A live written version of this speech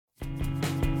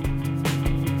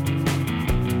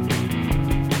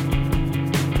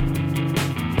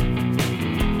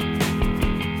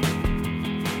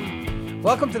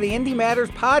Welcome to the Indy Matters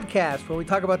podcast, where we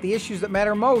talk about the issues that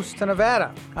matter most to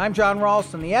Nevada. I'm John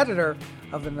Ralston, the editor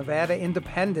of the Nevada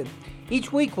Independent.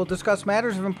 Each week, we'll discuss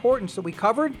matters of importance that we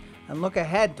covered and look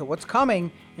ahead to what's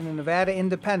coming in the Nevada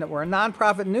Independent. We're a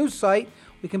nonprofit news site.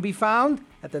 We can be found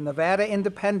at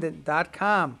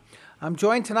thenevadaindependent.com. I'm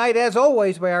joined tonight, as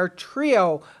always, by our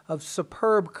trio of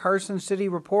superb Carson City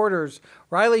reporters,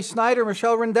 Riley Snyder,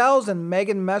 Michelle Rindels, and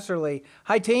Megan Messerly.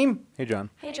 Hi, team. Hey, John.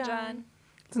 Hey, John.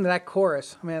 Listen to that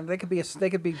chorus. I mean, they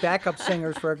could be backup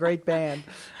singers for a great band.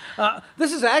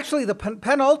 This is actually the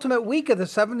penultimate week of the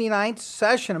 79th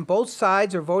session, and both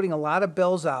sides are voting a lot of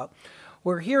bills out.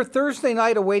 We're here Thursday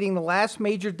night awaiting the last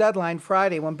major deadline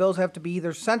Friday, when bills have to be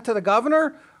either sent to the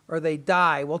governor or they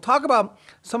die. We'll talk about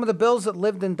some of the bills that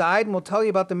lived and died, and we'll tell you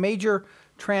about the major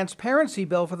transparency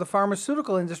bill for the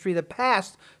pharmaceutical industry that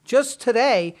passed just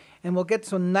today, and we'll get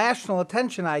some national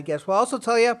attention, I guess. We'll also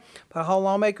tell you about how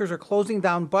lawmakers are closing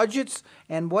down budgets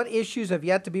and what issues have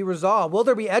yet to be resolved. Will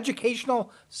there be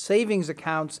educational savings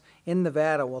accounts in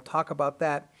Nevada? We'll talk about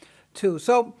that too.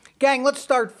 So, gang, let's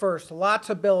start first. Lots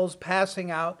of bills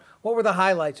passing out. What were the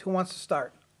highlights? Who wants to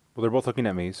start? Well, they're both looking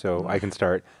at me, so I can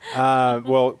start.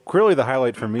 Well, clearly the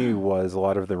highlight for me was a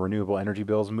lot of the renewable energy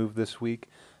bills moved this week.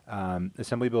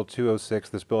 Assembly Bill 206,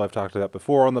 this bill I've talked about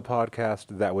before on the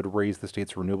podcast, that would raise the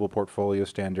state's renewable portfolio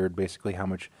standard, basically how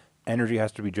much energy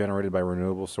has to be generated by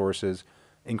renewable sources,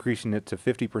 increasing it to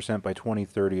 50% by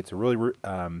 2030. It's a really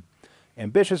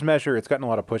ambitious measure. It's gotten a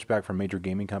lot of pushback from major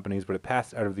gaming companies, but it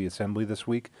passed out of the Assembly this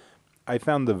week. I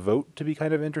found the vote to be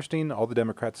kind of interesting. All the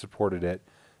Democrats supported it,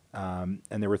 and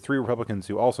there were 3 Republicans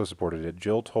who also supported it: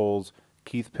 Jill Tolles,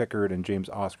 Keith Pickard, and James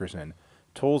Oscarson.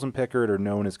 Tolles and Pickard are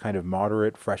known as kind of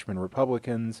moderate freshman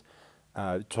Republicans.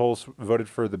 Tolles voted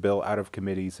for the bill out of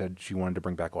committee, said she wanted to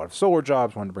bring back a lot of solar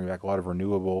jobs, wanted to bring back a lot of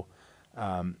renewable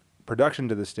production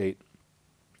to the state.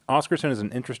 Oscarson is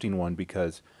an interesting one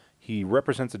because he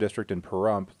represents a district in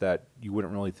Pahrump that you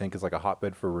wouldn't really think is like a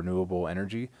hotbed for renewable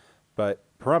energy, but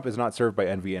Pahrump is not served by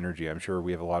NV Energy. I'm sure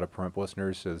we have a lot of Pahrump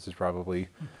listeners, so this is probably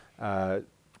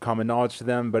common knowledge to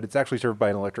them, but it's actually served by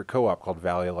an electric co-op called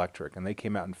Valley Electric, and they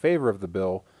came out in favor of the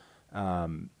bill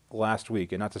last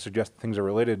week. And not to suggest that things are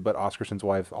related, but Oscarson's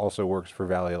wife also works for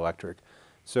Valley Electric.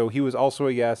 So he was also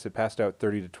a yes. It passed out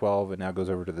 30-12. It now goes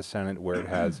over to the Senate, where it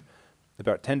has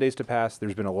about 10 days to pass.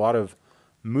 There's been a lot of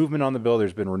movement on the bill.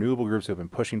 There's been renewable groups who have been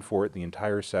pushing for it the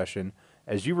entire session.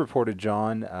 As you reported,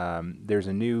 John, there's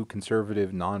a new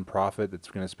conservative nonprofit that's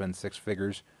going to spend 6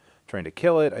 figures trying to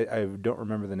kill it. I don't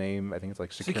remember the name. I think it's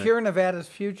like Secure Nevada's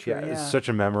Future. Yeah, it's such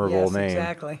a memorable name.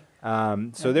 Exactly.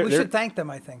 So we should thank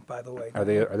them, I think, by the way. Are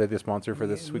they the sponsor for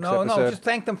this week's episode? No, just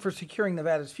thank them for securing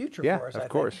Nevada's future for us. Yeah, of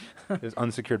course. It was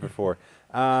unsecured before.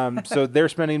 So they're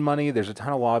spending money. There's a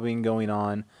ton of lobbying going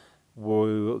on.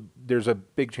 There's a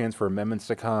big chance for amendments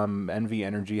to come. NV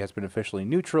Energy has been officially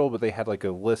neutral, but they had like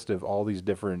a list of all these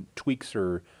different tweaks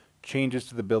or changes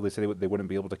to the bill. They said they wouldn't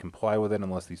be able to comply with it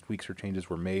unless these tweaks or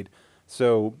changes were made.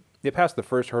 So they passed the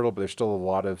first hurdle, but there's still a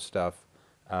lot of stuff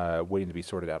waiting to be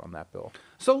sorted out on that bill.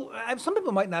 So some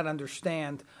people might not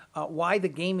understand why the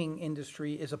gaming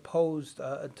industry is opposed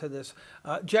to this.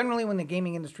 Generally, when the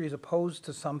gaming industry is opposed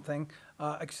to something,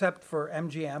 except for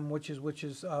MGM, which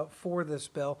is for this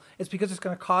bill, it's because it's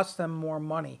going to cost them more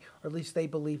money, or at least they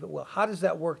believe it will. How does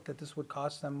that work, that this would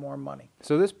cost them more money?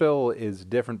 So this bill is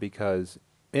different because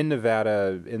in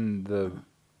Nevada, in the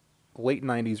late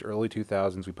 90s, early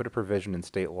 2000s, we put a provision in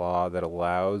state law that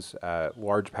allows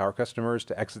large power customers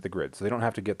to exit the grid. So they don't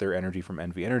have to get their energy from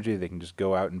NV Energy. They can just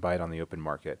go out and buy it on the open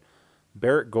market.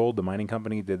 Barrick Gold, the mining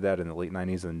company, did that in the late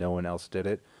 90s, and no one else did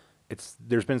it.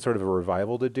 There's been sort of a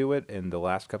revival to do it in the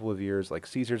last couple of years. Like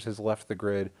Caesars has left the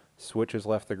grid, Switch has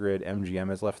left the grid, MGM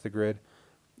has left the grid,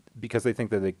 because they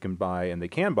think that they can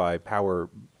buy power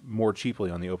more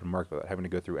cheaply on the open market without having to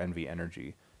go through NV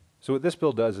Energy. So what this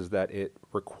bill does is that it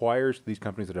requires these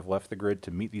companies that have left the grid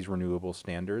to meet these renewable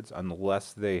standards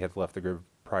unless they have left the grid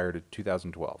prior to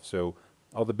 2012. So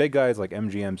all the big guys like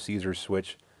MGM, Caesars,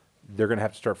 Switch, they're going to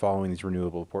have to start following these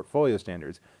renewable portfolio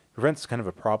standards. It prevents kind of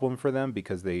a problem for them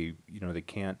because they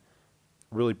can't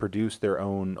really produce their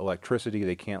own electricity.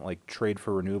 They can't like trade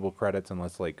for renewable credits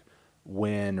unless like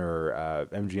WIN or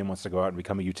MGM wants to go out and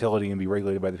become a utility and be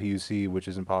regulated by the PUC, which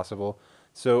is impossible.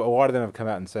 So a lot of them have come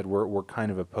out and said we're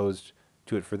kind of opposed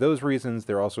to it for those reasons.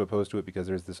 They're also opposed to it because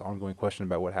there's this ongoing question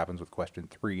about what happens with Question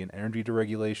 3 in energy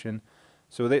deregulation.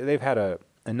 So they've had a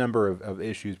number of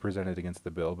issues presented against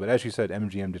the bill. But as you said,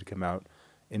 MGM did come out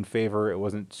in favor. It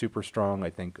wasn't super strong. I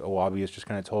think a lobbyist just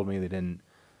kind of told me they didn't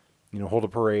hold a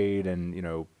parade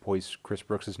and hoist Chris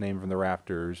Brooks' name from the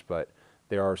rafters. But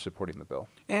they are supporting the bill.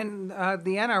 And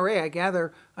the NRA, I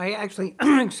gather, I actually,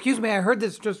 excuse me, I heard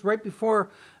this just right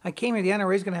before I came here. The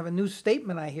NRA is going to have a new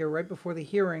statement, I hear, right before the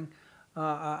hearing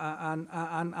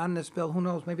on this bill. Who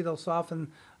knows? Maybe they'll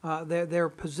soften their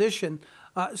position.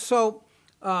 So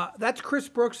that's Chris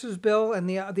Brooks's bill, and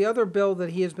the other bill that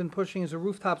he has been pushing is a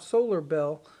rooftop solar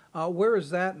bill. Where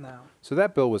is that now? So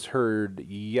that bill was heard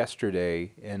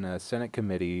yesterday in a Senate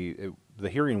committee. The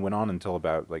hearing went on until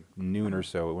about like noon or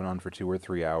so. It went on for 2 or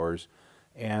 3 hours.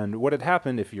 And what had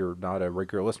happened, if you're not a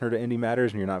regular listener to Indy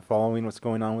Matters and you're not following what's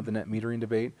going on with the net metering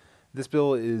debate, this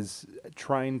bill is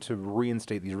trying to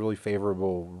reinstate these really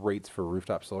favorable rates for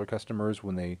rooftop solar customers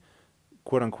when they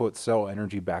quote unquote sell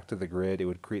energy back to the grid. It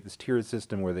would create this tiered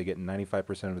system where they get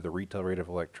 95% of the retail rate of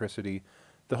electricity.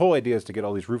 The whole idea is to get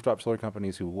all these rooftop solar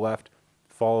companies who left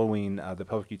following the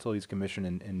Public Utilities Commission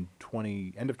in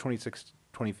end of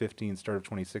 2015, start of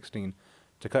 2016,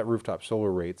 to cut rooftop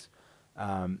solar rates,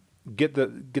 get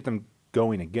them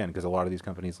going again, because a lot of these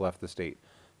companies left the state.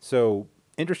 So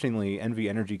interestingly, NV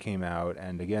Energy came out,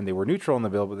 and again, they were neutral on the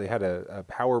bill, but they had a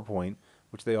PowerPoint,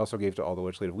 which they also gave to all the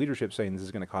legislative leadership, saying this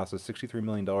is going to cost us $63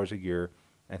 million a year,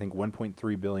 I think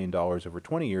 $1.3 billion over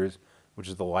 20 years, which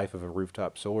is the life of a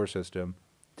rooftop solar system,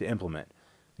 to implement.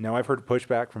 Now, I've heard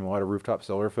pushback from a lot of rooftop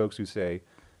solar folks who say,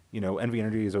 NV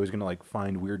Energy is always going to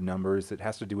find weird numbers that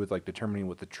has to do with determining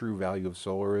what the true value of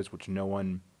solar is, which no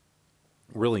one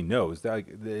really knows.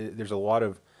 There's a lot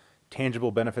of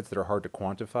tangible benefits that are hard to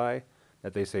quantify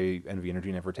that they say NV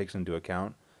Energy never takes into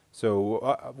account.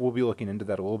 So we'll be looking into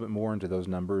that a little bit more, into those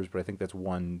numbers, but I think that's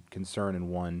one concern and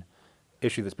one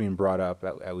issue that's being brought up,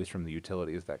 at least from the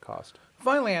utilities, that cost.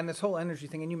 Finally, on this whole energy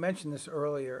thing, and you mentioned this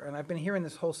earlier, and I've been hearing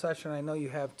this whole session, I know you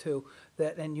have too,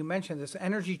 and you mentioned this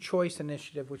Energy Choice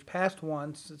Initiative, which passed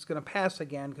once, it's going to pass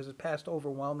again because it passed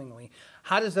overwhelmingly.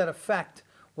 How does that affect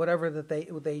whatever that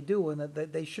they do, and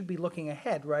that they should be looking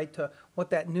ahead, right, to what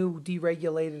that new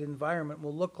deregulated environment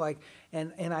will look like?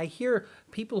 And I hear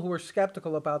people who are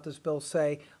skeptical about this bill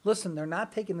say, listen, they're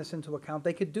not taking this into account.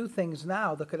 They could do things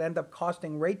now that could end up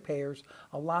costing ratepayers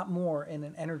a lot more in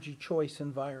an energy choice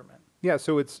environment. Yeah,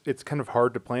 so it's kind of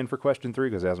hard to plan for question 3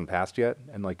 because it hasn't passed yet,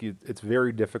 and it's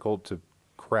very difficult to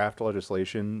craft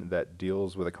legislation that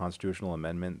deals with a constitutional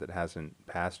amendment that hasn't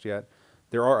passed yet.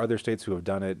 There are other states who have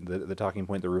done it. The talking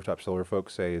point the rooftop solar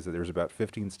folks say is that there's about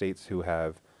 15 states who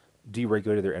have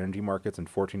deregulated their energy markets, and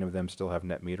 14 of them still have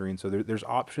net metering. So there's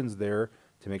options there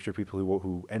to make sure people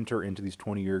who enter into these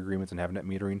 20-year agreements and have net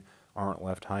metering aren't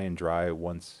left high and dry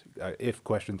once, if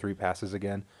question 3 passes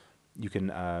again. You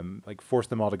can force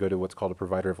them all to go to what's called a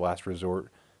provider of last resort.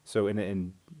 So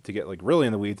to get really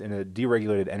in the weeds, in a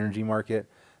deregulated energy market,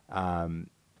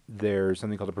 there's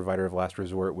something called a provider of last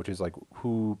resort, which is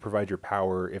who provides your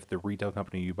power if the retail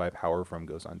company you buy power from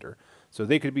goes under. So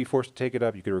they could be forced to take it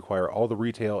up. You could require all the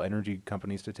retail energy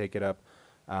companies to take it up.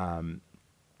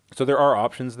 So there are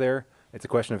options there. It's a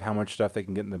question of how much stuff they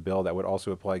can get in the bill that would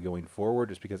also apply going forward,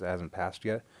 just because it hasn't passed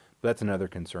yet. But that's another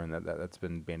concern that's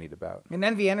been bandied about. And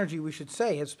NV Energy, we should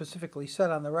say, has specifically said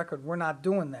on the record, we're not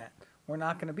doing that. We're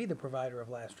not going to be the provider of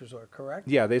last resort, correct?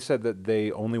 Yeah, they said that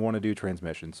they only want to do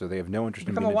transmission, so they have no interest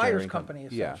in being a wires company,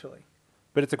 essentially. Yeah.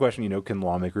 But it's a question, can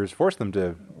lawmakers force them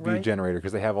to be a generator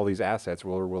because they have all these assets?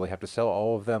 Will they have to sell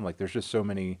all of them? There's just so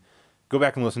many. Go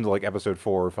back and listen to episode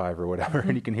 4 or 5 or whatever,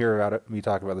 and you can hear about me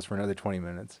talk about this for another 20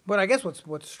 minutes. But I guess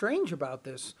what's strange about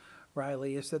this,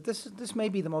 Riley, is that this may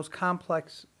be the most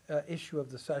complex issue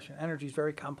of the session. Energy is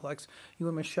very complex. You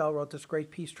and Michelle wrote this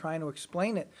great piece trying to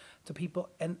explain it to people,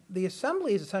 and the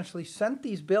Assembly has essentially sent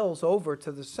these bills over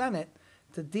to the Senate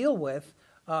to deal with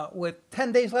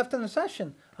 10 days left in the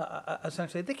session.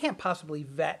 Essentially, they can't possibly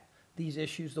vet these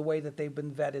issues the way that they've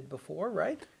been vetted before,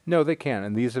 right? No, they can't.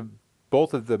 And these are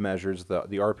both of the measures, the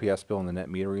RPS bill and the net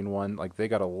metering one. They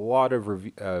got a lot of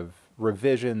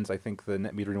revisions. I think the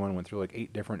net metering one went through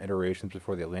 8 different iterations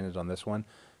before they landed on this one.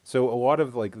 So a lot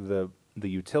of the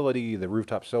utility, the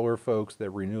rooftop solar folks, the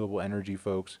renewable energy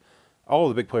folks, all of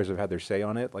the big players have had their say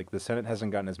on it. The Senate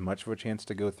hasn't gotten as much of a chance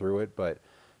to go through it, but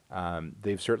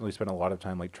they've certainly spent a lot of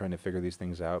time trying to figure these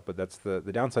things out. But that's the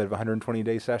downside of a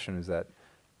 120-day session, is that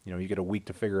you get a week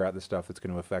to figure out the stuff that's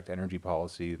going to affect energy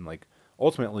policy and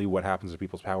ultimately what happens to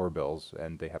people's power bills,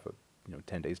 and they have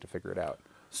 10 days to figure it out.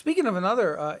 Speaking of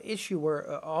another issue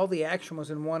where all the action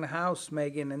was in one house,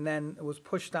 Megan, and then it was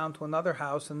pushed down to another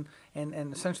house, and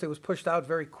essentially was pushed out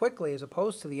very quickly, as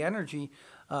opposed to the energy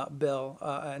bill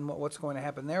and what's going to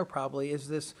happen there probably is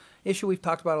this issue we've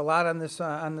talked about a lot on this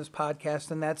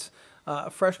podcast, and that's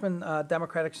freshman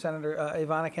Democratic Senator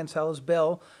Ivana Cancella's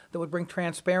bill that would bring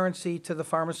transparency to the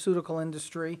pharmaceutical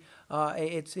industry.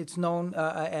 It's known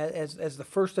as the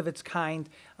first of its kind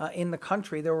in the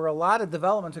country. There were a lot of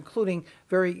developments, including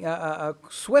very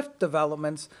swift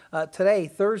developments today,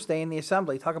 Thursday, in the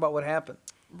Assembly. Talk about what happened.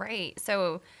 Right.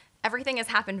 So everything has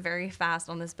happened very fast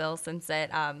on this bill since it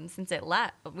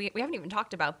left. We haven't even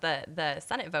talked about the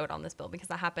Senate vote on this bill because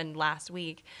that happened last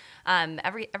week.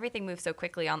 Everything moved so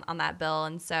quickly on that bill,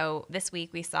 and so this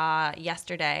week we saw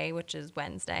yesterday, which is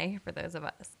Wednesday for those of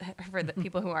us, for the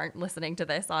people who aren't listening to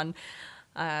this on.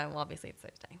 Well, obviously it's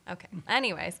Thursday. Okay.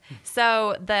 Anyways,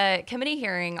 so the committee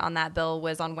hearing on that bill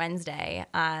was on Wednesday,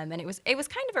 and it was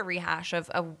kind of a rehash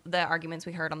of the arguments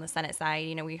we heard on the Senate side.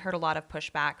 You know, we heard a lot of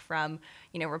pushback from,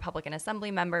 Republican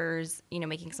Assembly members,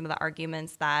 making some of the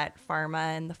arguments that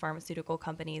pharma and the pharmaceutical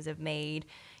companies have made,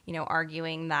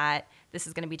 arguing that this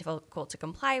is going to be difficult to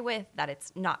comply with, that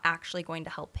it's not actually going to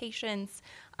help patients,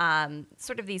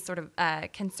 these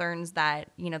concerns that,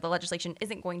 the legislation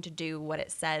isn't going to do what it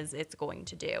says it's going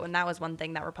to do. And that was one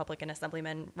thing that Republican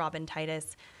Assemblyman Robin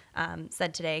Titus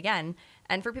said today again.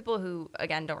 And for people who,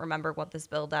 again, don't remember what this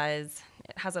bill does,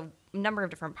 it has a number of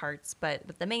different parts, but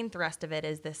the main thrust of it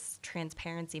is this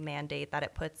transparency mandate that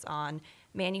it puts on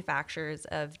manufacturers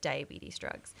of diabetes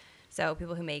drugs. So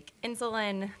people who make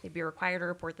insulin, they'd be required to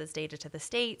report this data to the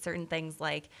state, certain things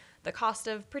like the cost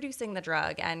of producing the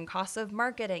drug and costs of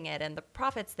marketing it and the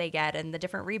profits they get and the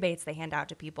different rebates they hand out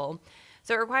to people.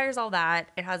 So it requires all that.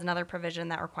 It has another provision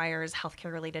that requires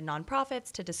healthcare-related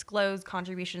nonprofits to disclose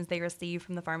contributions they receive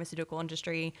from the pharmaceutical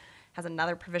industry. It has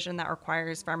another provision that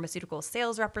requires pharmaceutical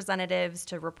sales representatives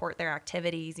to report their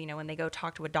activities. When they go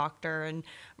talk to a doctor and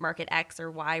market X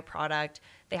or Y product,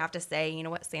 they have to say,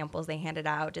 what samples they handed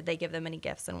out, did they give them any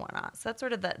gifts and whatnot. So that's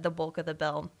sort of the bulk of the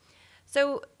bill.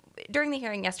 So during the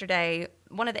hearing yesterday,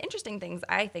 one of the interesting things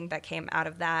I think that came out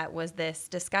of that was this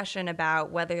discussion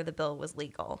about whether the bill was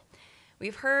legal.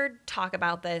 We've heard talk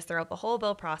about this throughout the whole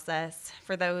bill process.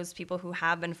 For those people who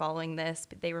have been following this,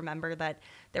 they remember that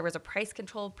there was a price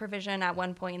control provision at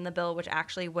one point in the bill, which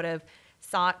actually would have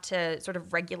sought to sort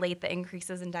of regulate the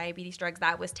increases in diabetes drugs.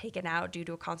 That was taken out due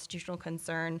to a constitutional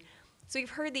concern. So we've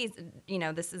heard these,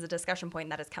 this is a discussion point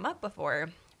that has come up before,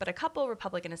 but a couple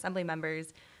Republican Assembly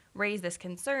members raised this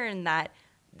concern that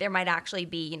there might actually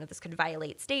be, this could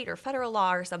violate state or federal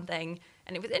law or something.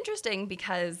 And it was interesting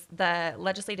because the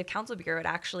Legislative Counsel Bureau had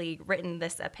actually written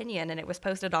this opinion, and it was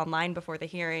posted online before the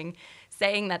hearing,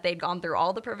 saying that they'd gone through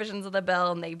all the provisions of the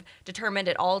bill and they've determined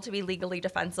it all to be legally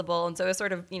defensible. And so it was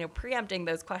sort of, preempting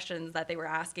those questions that they were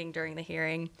asking during the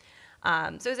hearing. So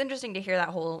it was interesting to hear that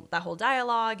whole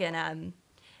dialogue. And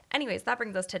anyways, that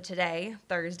brings us to today,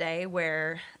 Thursday,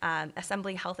 where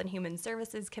Assembly Health and Human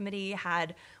Services Committee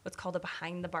had what's called a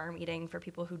behind-the-bar meeting. For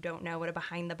people who don't know what a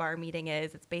behind-the-bar meeting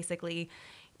is, it's basically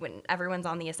when everyone's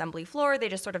on the Assembly floor, they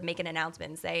just sort of make an announcement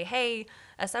and say, hey,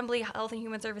 Assembly Health and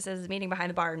Human Services is meeting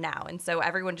behind the bar now. And so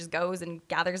everyone just goes and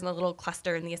gathers in a little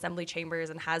cluster in the Assembly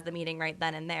chambers and has the meeting right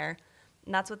then and there.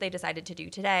 And that's what they decided to do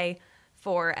today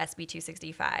for SB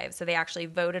 265. So they actually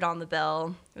voted on the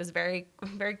bill. It was a very,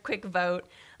 very quick vote.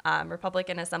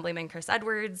 Republican Assemblyman Chris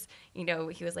Edwards, he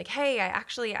was like, hey, I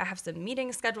have some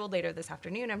meetings scheduled later this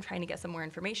afternoon. I'm trying to get some more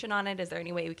information on it. Is there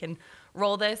any way we can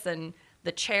roll this? And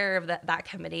the chair of that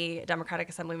committee, Democratic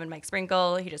Assemblyman Mike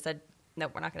Sprinkle, he just said, no,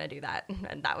 we're not going to do that.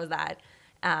 And that was that.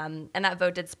 And that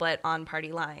vote did split on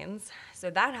party lines. So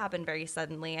that happened very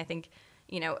suddenly. I think,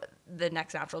 the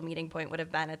next natural meeting point would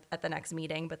have been at the next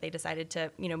meeting, but they decided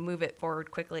to, move it forward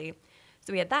quickly.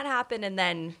 So we had that happen, and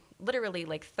then literally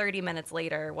like 30 minutes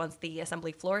later, once the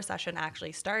Assembly floor session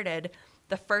actually started,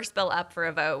 the first bill up for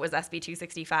a vote was SB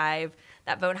 265.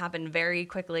 That vote happened very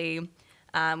quickly.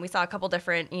 We saw a couple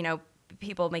different,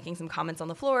 people making some comments on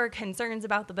the floor, concerns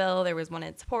about the bill. There was one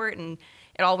in support, and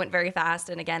it all went very fast.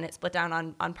 And again, it split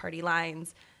down on party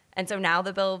lines. And so now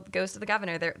the bill goes to the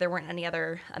governor. There weren't any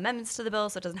other amendments to the bill,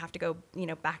 so it doesn't have to go,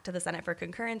 back to the Senate for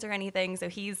concurrence or anything. So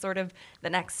he's sort of the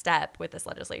next step with this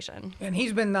legislation. And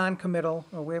he's been non-committal.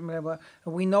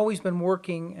 We know he's been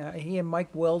working. He and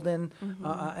Mike Weldon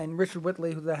and Richard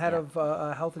Whitley, who's the head of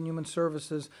Health and Human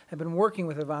Services, have been working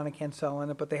with Ivana Cancella on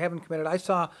it, but they haven't committed. I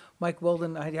saw Mike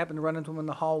Weldon. I happened to run into him in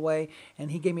the hallway,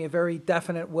 and he gave me a very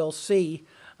definite "we'll see"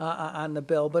 on the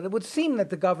bill. But it would seem that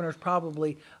the governor's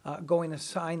probably going to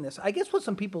sign this. I guess what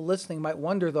some people listening might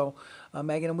wonder, though,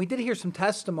 Megan, and we did hear some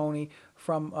testimony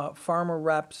from farmer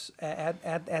reps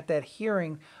at that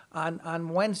hearing on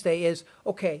Wednesday, is,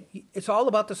 okay, it's all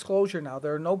about disclosure now.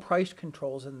 There are no price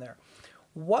controls in there.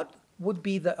 What would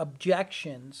be the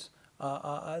objections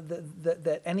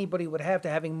that anybody would have to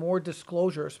having more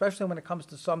disclosure, especially when it comes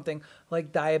to something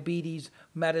like diabetes,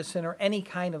 medicine, or any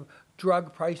kind of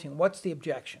drug pricing? What's the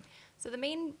objection? So the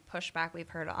main pushback we've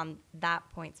heard on that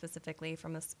point specifically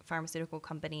from the pharmaceutical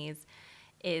companies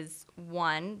is,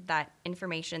 one, that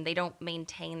information, they don't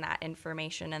maintain that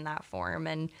information in that form.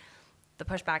 And the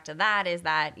pushback to that is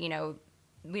that,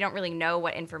 we don't really know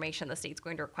what information the state's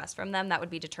going to request from them. That would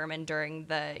be determined during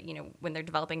when they're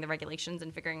developing the regulations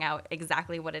and figuring out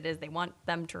exactly what it is they want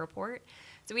them to report.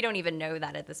 So we don't even know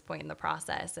that at this point in the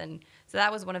process. And so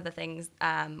that was one of the things,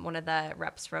 one of the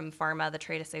reps from PhRMA, the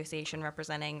trade association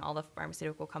representing all the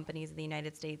pharmaceutical companies in the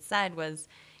United States, said was,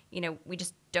 we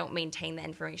just don't maintain the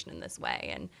information in this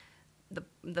way. And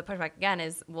the pushback again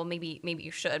is, well, maybe you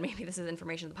should. Maybe this is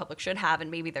information the public should have, and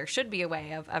maybe there should be a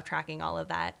way of tracking all of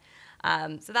that.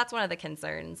 So that's one of the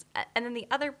concerns. And then the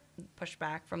other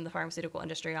pushback from the pharmaceutical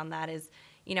industry on that is,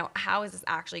 how is this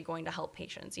actually going to help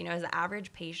patients? Is the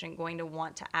average patient going to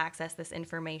want to access this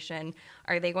information?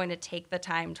 Are they going to take the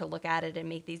time to look at it and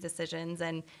make these decisions?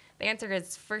 And the answer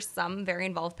is, for some very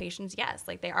involved patients, yes.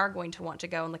 Like, they are going to want to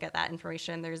go and look at that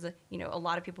information. There's a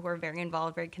lot of people who are very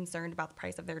involved, very concerned about the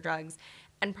price of their drugs,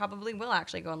 and probably will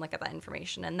actually go and look at that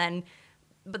information. And then,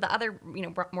 but the other,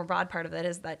 more broad part of it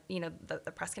is that,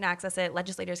 the press can access it,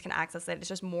 legislators can access it. It's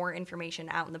just more information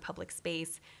out in the public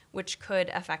space, which could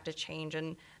affect a change.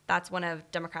 And that's one of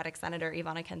Democratic Senator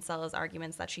Ivana Kinsella's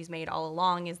arguments that she's made all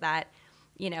along, is that,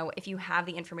 if you have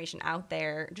the information out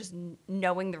there, just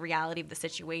knowing the reality of the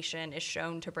situation is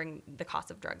shown to bring the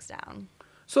cost of drugs down.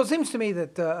 So it seems to me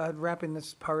that, wrapping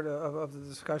this part of the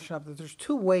discussion up, that there's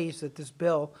two ways that this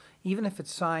bill, even if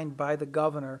it's signed by the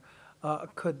governor,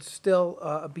 could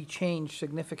still be changed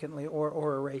significantly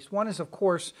or erased. One is, of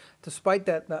course, despite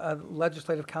that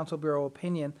Legislative Council Bureau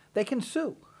opinion, they can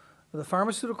sue. The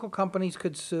pharmaceutical companies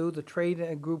could sue, the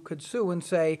trade group could sue and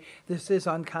say this is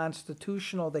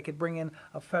unconstitutional. They could bring in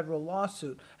a federal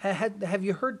lawsuit. Have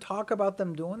you heard talk about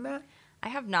them doing that? I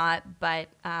have not, but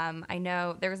I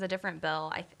know there was a different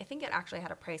bill. I think it actually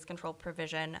had a price control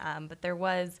provision, but there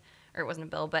was, or it wasn't a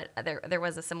bill, but there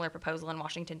was a similar proposal in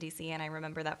Washington, D.C., and I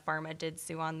remember that PhRMA did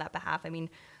sue on that behalf. I mean,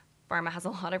 PhRMA has a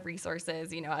lot of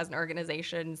resources, as an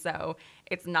organization, so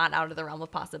it's not out of the realm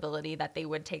of possibility that they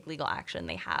would take legal action.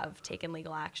 They have taken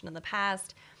legal action in the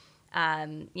past.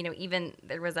 Even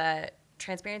there was a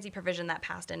transparency provision that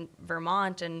passed in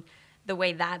Vermont, and the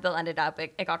way that bill ended up,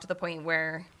 it got to the point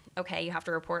where, okay, you have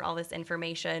to report all this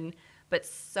information, but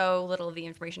so little of the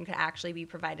information could actually be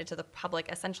provided to the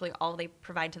public. Essentially, all they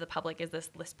provide to the public is this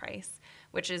list price,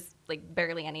 which is like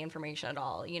barely any information at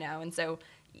all, and so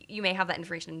you may have that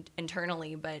information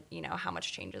internally, but how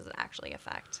much change does it actually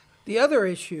affect? The other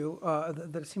issue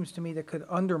that it seems to me that could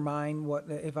undermine what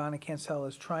Ivana Kinsella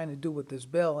is trying to do with this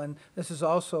bill, and this is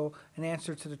also an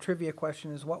answer to the trivia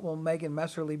question, is what will Megan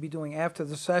Messerly be doing after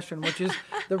the session, which is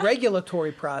the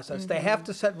regulatory process. Mm-hmm. They have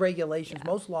to set regulations.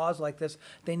 Yeah. Most laws like this,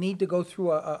 they need to go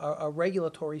through a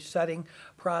regulatory setting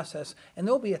process, and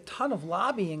there'll be a ton of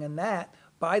lobbying in that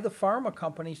by the pharma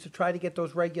companies to try to get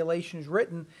those regulations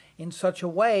written in such a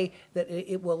way that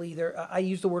it will either, I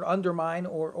use the word undermine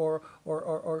or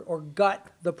gut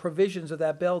the provisions of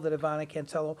that bill that Ivana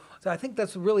Kinsella. So I think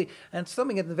that's really, and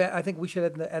something I think we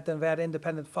should at the Nevada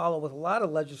Independent follow with a lot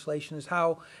of legislation, is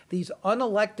how these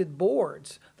unelected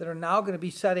boards that are now going to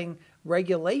be setting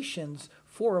regulations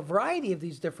for a variety of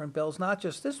these different bills, not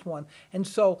just this one. And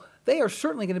so they are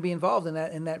certainly going to be involved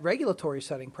in that regulatory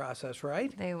setting process,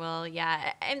 right? They will,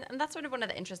 yeah. And that's sort of one of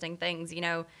the interesting things.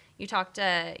 You talk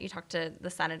to the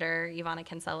Senator Ivana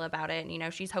Kinsella about it,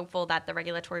 and she's hopeful that the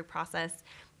regulatory process,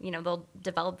 they'll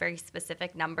develop very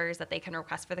specific numbers that they can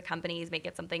request for the companies, make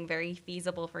it something very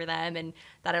feasible for them, and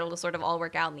that it'll sort of all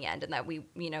work out in the end, and that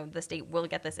the state will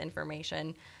get this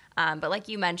information. But like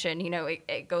you mentioned,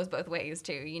 it goes both ways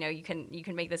too. You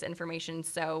can make this information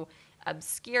so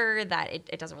obscure that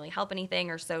it doesn't really help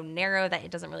anything, or so narrow that it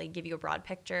doesn't really give you a broad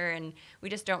picture. And we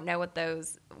just don't know what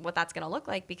that's going to look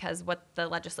like, because what the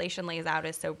legislation lays out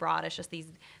is so broad. It's just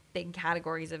these big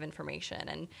categories of information,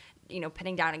 and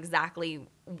pinning down exactly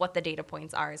what the data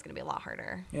points are is going to be a lot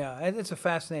harder. Yeah, it's a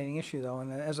fascinating issue though,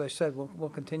 and as I said, we'll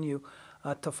continue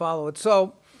to follow it.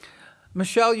 So,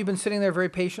 Michelle, you've been sitting there very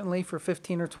patiently for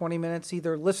 15 or 20 minutes,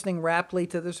 either listening raptly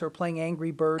to this or playing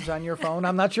Angry Birds on your phone.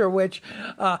 I'm not sure which.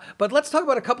 But let's talk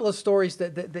about a couple of stories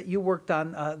that you worked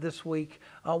on this week.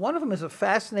 One of them is a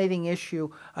fascinating issue,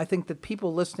 I think, that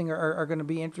people listening are going to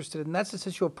be interested in, and that's this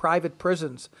issue of private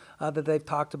prisons that they've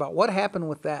talked about. What happened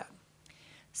with that?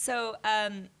 So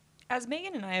as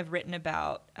Megan and I have written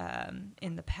about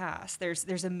in the past,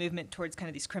 there's a movement towards kind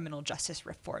of these criminal justice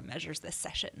reform measures this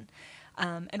session.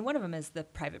 And one of them is the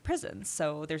private prisons.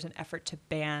 So there's an effort to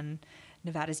ban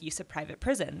Nevada's use of private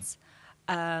prisons.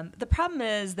 The problem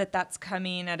is that that's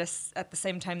coming at the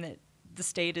same time that the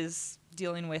state is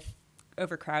dealing with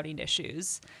overcrowding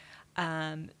issues.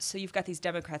 So you've got these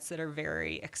Democrats that are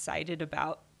very excited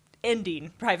about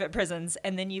ending private prisons,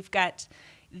 and then you've got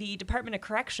the Department of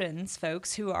Corrections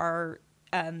folks who are,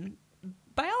 by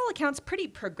all accounts, pretty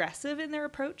progressive in their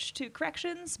approach to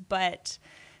corrections, but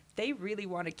they really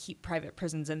want to keep private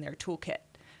prisons in their toolkit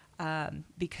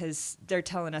because they're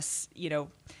telling us,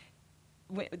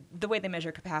 the way they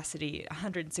measure capacity,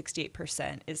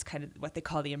 168% is kind of what they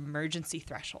call the emergency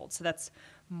threshold. So that's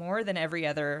more than every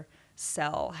other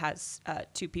cell has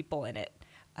 2 people in it.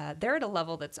 They're at a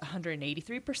level that's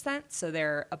 183%, so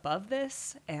they're above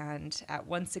this. And at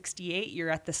 168, you're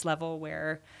at this level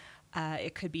where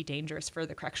it could be dangerous for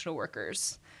the correctional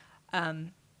workers.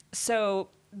 So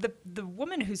the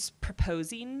woman who's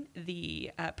proposing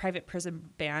the private prison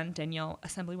ban,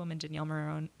 Assemblywoman Danielle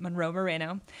Monroe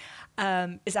Moreno,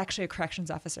 is actually a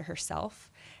corrections officer herself.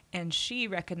 And she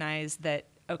recognized that,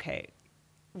 okay,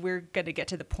 we're going to get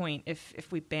to the point if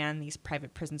we ban these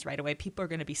private prisons right away, people are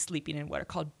going to be sleeping in what are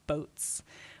called boats,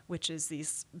 which is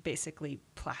these basically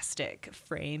plastic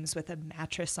frames with a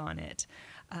mattress on it.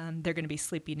 They're going to be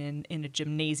sleeping in a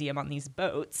gymnasium on these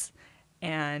boats.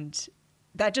 And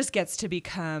that just gets to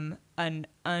become an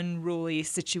unruly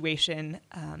situation.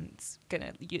 It's going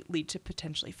to lead to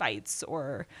potentially fights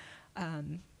or,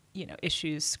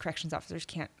 issues. Corrections officers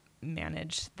can't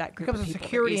manage that group of people. It becomes a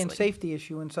security and safety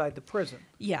issue inside the prison.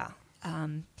 Yeah.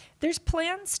 There's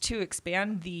plans to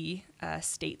expand the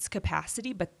state's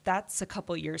capacity, but that's a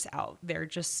couple years out. They're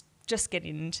just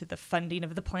getting into the funding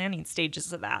of the planning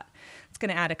stages of that. It's going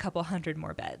to add a couple hundred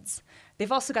more beds.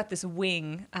 They've also got this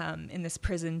wing in this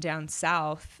prison down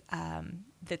south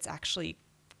that's actually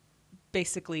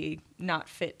basically not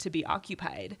fit to be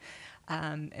occupied.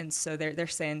 And so they're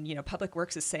saying, Public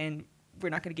Works is saying, we're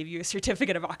not going to give you a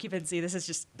certificate of occupancy. This is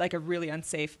just like a really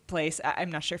unsafe place. I'm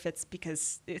not sure if it's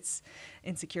because it's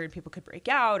insecure and people could break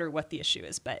out or what the issue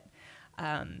is, but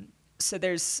so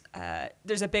there's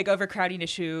a big overcrowding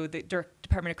issue. The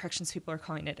Department of Corrections people are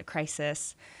calling it a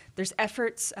crisis. There's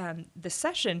efforts this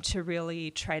session to really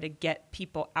try to get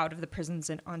people out of the prisons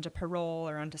and onto parole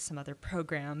or onto some other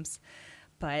programs,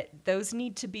 but those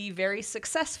need to be very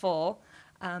successful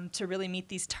to really meet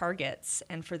these targets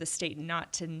and for the state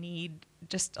not to need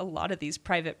just a lot of these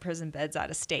private prison beds out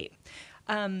of state.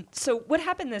 So what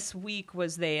happened this week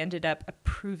was they ended up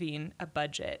approving a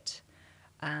budget.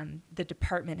 The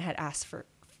department had asked for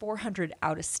 400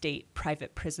 out-of-state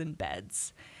private prison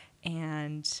beds.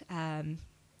 And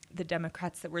the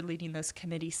Democrats that were leading those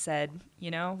committees said,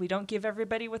 we don't give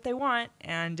everybody what they want.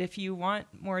 And if you want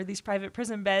more of these private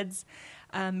prison beds,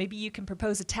 maybe you can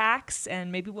propose a tax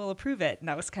and maybe we'll approve it. And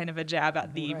that was kind of a jab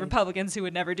at the Republicans who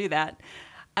would never do that.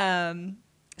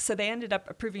 So they ended up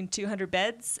approving 200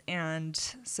 beds. And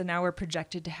so now we're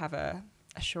projected to have a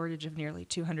shortage of nearly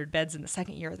 200 beds in the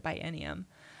second year of the biennium.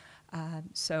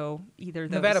 So either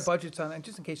those... Nevada budget's on, and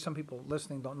just in case some people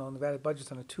listening don't know, Nevada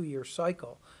budget's on a 2-year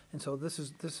cycle. And so this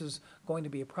is going to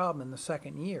be a problem in the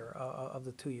second year of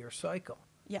the 2-year cycle.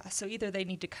 Yeah, so either they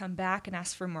need to come back and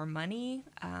ask for more money,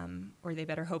 or they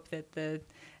better hope that the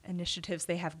initiatives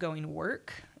they have going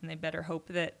work, and they better hope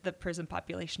that the prison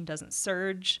population doesn't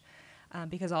surge,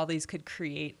 because all these could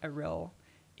create a real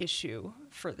issue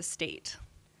for the state.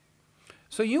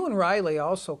 So you and Riley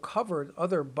also covered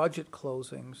other budget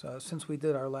closings since we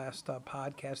did our last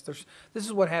podcast. This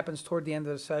is what happens toward the end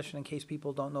of the session, in case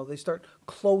people don't know. They start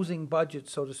closing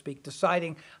budgets, so to speak,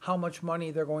 deciding how much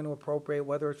money they're going to appropriate,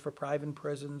 whether it's for private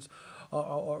prisons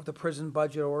or the prison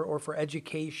budget or for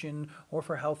education or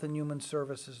for health and human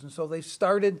services. And so they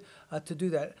started to do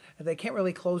that. And they can't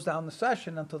really close down the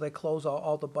session until they close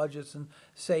all the budgets and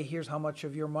say, here's how much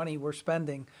of your money we're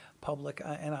spending public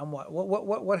and on what.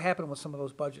 What happened with some of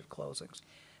those budget closings?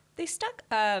 They stuck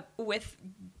with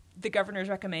the governor's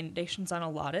recommendations on a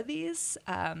lot of these.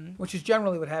 Which is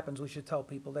generally what happens, we should tell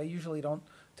people. They usually don't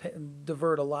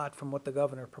divert a lot from what the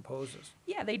governor proposes.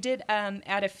 Yeah, they did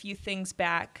add a few things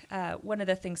back. One of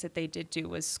the things that they did do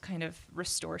was kind of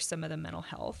restore some of the mental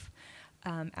health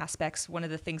aspects. One of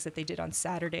the things that they did on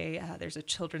Saturday, there's a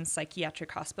children's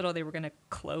psychiatric hospital they were going to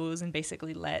close and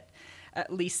basically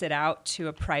lease it out to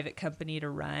a private company to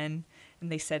run.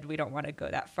 And they said, we don't want to go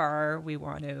that far. We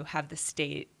want to have the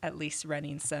state at least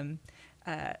running some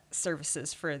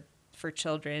services for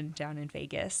children down in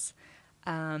Vegas.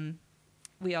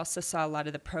 we also saw a lot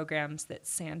of the programs that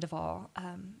Sandoval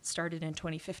started in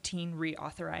 2015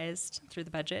 reauthorized through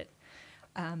the budget.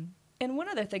 And one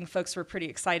other thing folks were pretty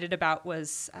excited about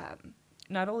was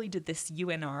not only did this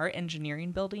UNR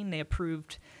engineering building, they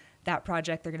approved that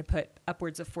project. They're going to put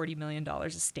upwards of $40 million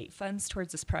of state funds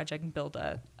towards this project and build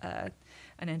an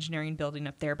engineering building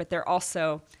up there. But they're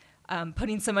also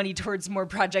putting some money towards more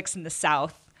projects in the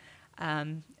South.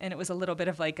 And it was a little bit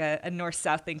of like a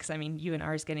north-south thing, because, I mean,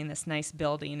 UNR is getting this nice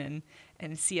building,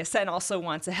 and CSN also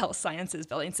wants a health sciences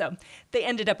building. So they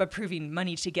ended up approving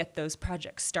money to get those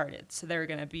projects started. So they're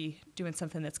going to be doing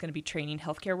something that's going to be training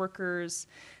healthcare workers.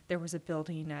 There was a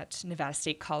building at Nevada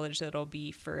State College that'll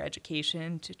be for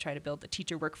education to try to build the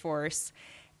teacher workforce.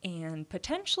 And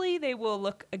potentially they will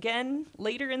look again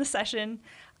later in the session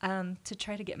to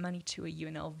try to get money to a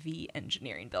UNLV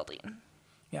engineering building.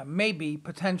 Yeah, maybe,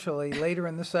 potentially, later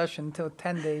in the session, until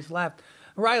 10 days left.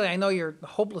 Riley, I know you're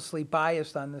hopelessly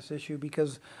biased on this issue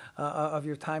because of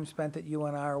your time spent at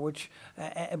UNR, which,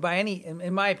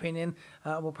 in my opinion,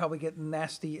 we'll probably get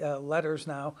nasty letters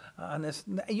now on this.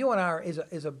 UNR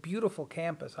is a beautiful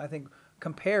campus, I think,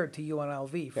 compared to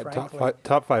UNLV, Yeah, frankly.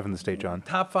 top five in the state, John.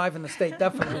 Top 5 in the state,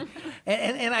 definitely.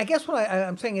 and I guess what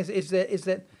I'm saying is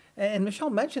that, and Michelle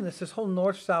mentioned this whole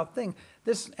north-south thing,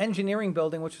 this engineering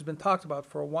building, which has been talked about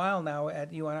for a while now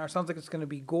at UNR, sounds like it's going to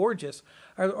be gorgeous.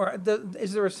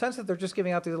 Is there a sense that they're just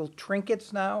giving out these little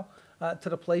trinkets now to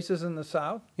the places in the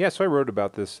South? Yeah, so I wrote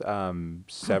about this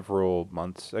several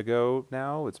months ago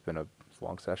now. It's been a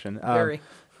long session. Very.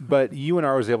 But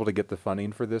UNR was able to get the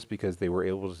funding for this because they were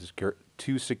able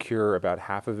to secure about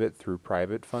half of it through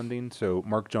private funding. So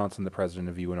Mark Johnson, the president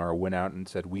of UNR, went out and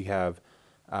said, we have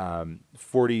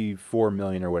 44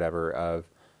 million or whatever of,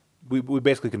 we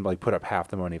basically can like put up half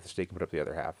the money if the state can put up the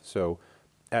other half. So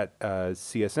at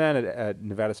CSN, at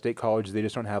Nevada State College, they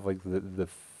just don't have like the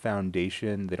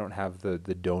foundation. They don't have the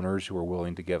donors who are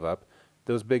willing to give up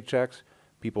those big checks.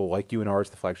 People like UNR, it's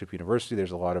the flagship university.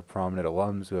 There's a lot of prominent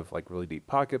alums who have like really deep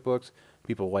pocketbooks.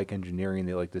 People like engineering.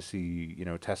 They like to see,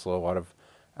 Tesla, a lot of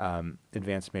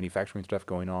advanced manufacturing stuff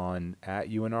going on at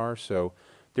UNR. So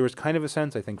there was kind of a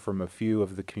sense, I think, from a few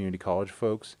of the community college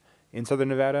folks in Southern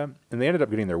Nevada, and they ended up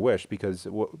getting their wish because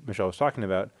what Michelle was talking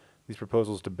about, these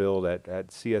proposals to build at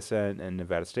CSN and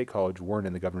Nevada State College weren't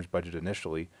in the governor's budget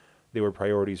initially. They were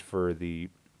priorities for the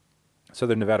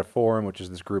Southern Nevada Forum, which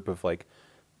is this group of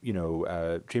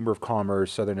Chamber of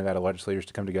Commerce, Southern Nevada legislators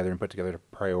to come together and put together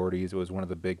priorities. It was one of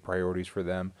the big priorities for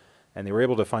them, and they were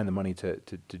able to find the money to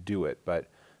do it. But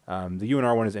the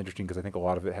UNR one is interesting because I think a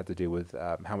lot of it had to do with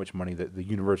how much money the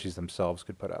universities themselves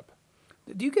could put up.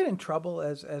 Do you get in trouble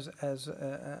as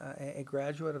a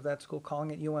graduate of that school calling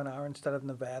it UNR instead of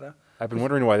Nevada? I've been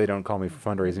wondering why they don't call me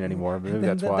for fundraising anymore. Maybe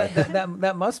that's why.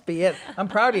 That must be it. I'm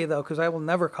proud of you, though, because I will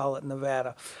never call it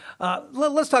Nevada.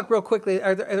 Let's talk real quickly.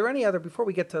 Are there any other, before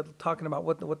we get to talking about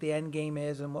what the end game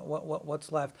is and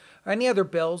what's left, are any other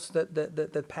bills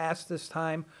that passed this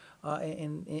time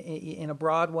in a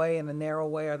broad way, in a narrow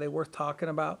way? Are they worth talking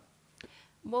about?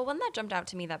 Well, one that jumped out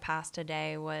to me that passed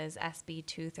today was SB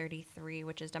 233,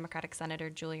 which is Democratic Senator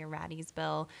Julia Ratty's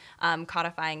bill,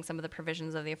 codifying some of the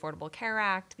provisions of the Affordable Care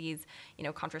Act, these,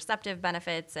 contraceptive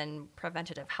benefits and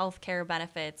preventative health care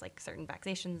benefits, like certain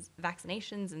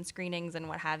vaccinations and screenings and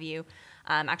what have you,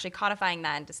 actually codifying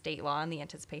that into state law in the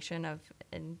anticipation of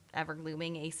an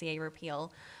ever-looming ACA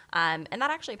repeal. And that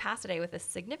actually passed today with a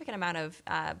significant amount of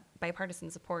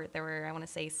bipartisan support. There were, I want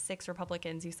to say, 6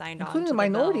 Republicans who signed on to including the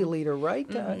minority leader, right?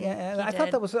 Mm-hmm. And I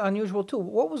thought that was unusual, too.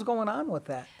 What was going on with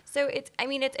that? So it's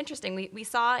interesting. We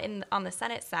saw on the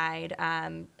Senate side,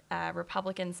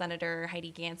 Republican Senator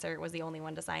Heidi Gansert was the only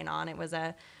one to sign on. It was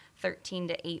a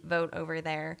 13-8 vote over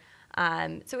there.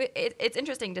 So it's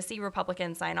interesting to see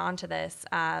Republicans sign on to this,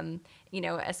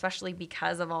 especially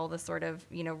because of all the sort of,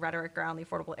 rhetoric around the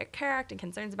Affordable Care Act and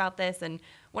concerns about this. And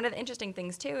one of the interesting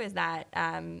things, too, is that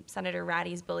Senator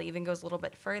Ratty's bill even goes a little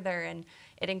bit further, and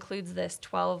it includes this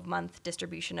 12-month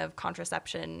distribution of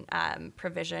contraception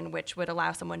provision, which would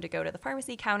allow someone to go to the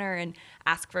pharmacy counter and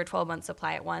ask for a 12-month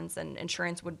supply at once, and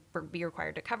insurance would be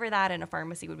required to cover that, and a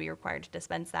pharmacy would be required to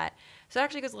dispense that. So it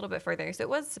actually goes a little bit further. So it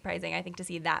was surprising, I think, to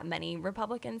see that many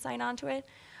Republicans sign on to it.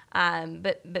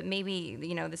 But maybe,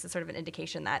 this is sort of an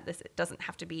indication that this doesn't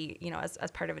have to be,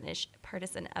 as part of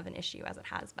partisan of an issue as it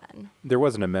has been. There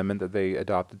was an amendment that they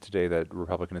adopted today that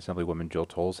Republican Assemblywoman Jill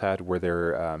Tolles had, where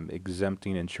they're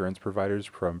exempting insurance providers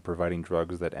from providing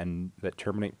drugs that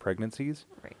terminate pregnancies.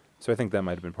 Right. So I think that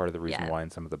might have been part of the reason why,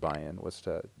 and some of the buy-in was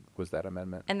that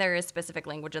amendment. And there is specific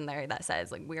language in there that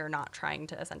says, we are not trying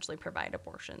to essentially provide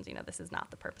abortions. This is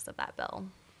not the purpose of that bill.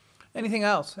 Anything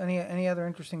else? Any other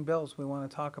interesting bills we want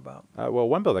to talk about? Well,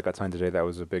 one bill that got signed today that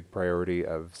was a big priority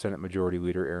of Senate Majority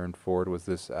Leader Aaron Ford was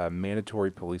this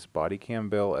mandatory police body cam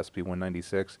bill, SB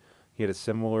 196. He had a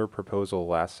similar proposal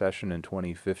last session in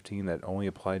 2015 that only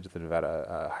applied to the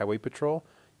Nevada Highway Patrol.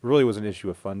 It really was an issue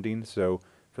of funding. So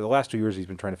for the last 2 years, he's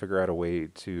been trying to figure out a way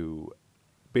to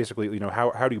basically,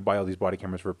 how do you buy all these body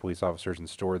cameras for police officers and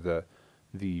store the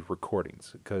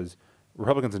recordings? Because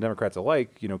Republicans and Democrats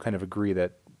alike, kind of agree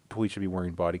that police should be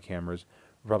wearing body cameras.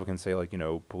 Republicans say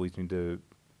police need to.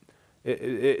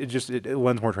 It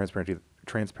lends more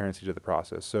transparency to the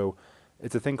process. So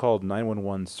it's a thing called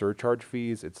 911 surcharge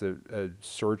fees. It's a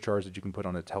surcharge that you can put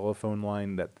on a telephone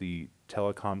line that the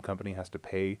telecom company has to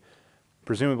pay,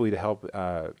 presumably to help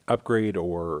upgrade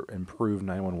or improve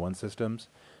 911 systems.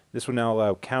 This would now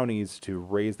allow counties to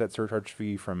raise that surcharge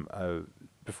fee from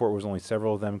before it was only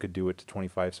several of them could do it to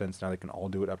 25 cents. Now they can all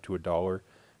do it up to $1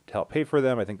 to help pay for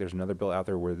them. I think there's another bill out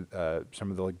there where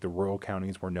some of the rural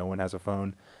counties where no one has a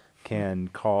phone can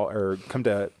call or come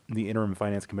to the interim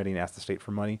finance committee and ask the state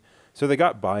for money. So they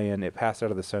got buy-in. It passed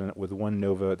out of the Senate with one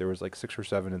no vote. There was 6 or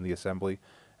 7 in the assembly,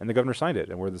 and the governor signed it.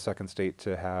 And we're the second state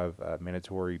to have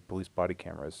mandatory police body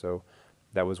cameras. So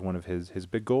that was one of his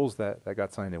big goals that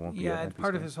got signed. It won't be. Yeah, it's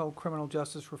part of his whole criminal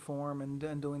justice reform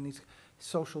and doing these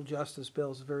social justice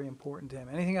bills is very important to him.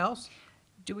 Anything else?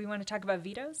 Do we want to talk about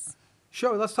vetoes?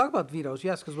 Sure, let's talk about vetoes.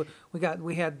 Yes, because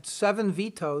we had 7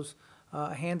 vetoes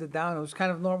handed down. It was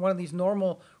kind of one of these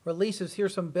normal releases.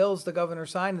 Here's some bills the governor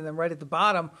signed, and then right at the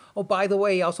bottom, oh, by the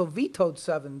way, he also vetoed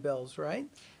 7 bills, right?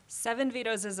 7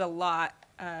 vetoes is a lot.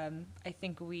 I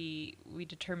think we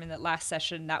determined that last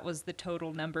session that was the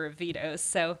total number of vetoes.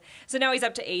 So now he's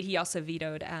up to 8. He also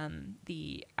vetoed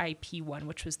the IP one,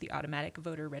 which was the automatic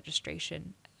voter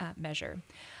registration measure.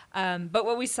 But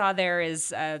what we saw there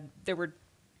is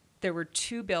there were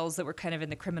 2 bills that were kind of in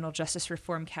the criminal justice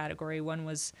reform category. One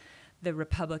was the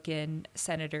Republican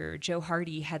Senator Joe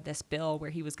Hardy had this bill where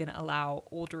he was going to allow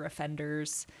older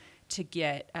offenders to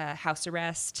get house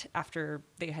arrest after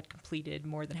they had completed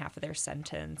more than half of their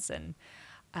sentence and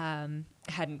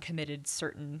hadn't committed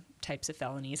certain types of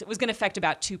felonies. It was going to affect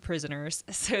about 2 prisoners,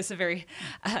 so it's a very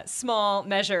small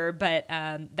measure, but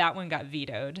that one got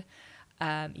vetoed,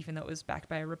 even though it was backed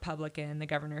by a Republican. The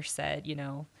governor said,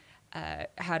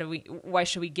 why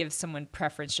should we give someone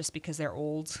preference just because they're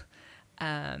old?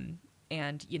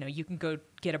 And, you can go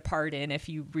get a pardon if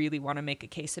you really want to make a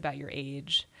case about your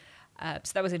age.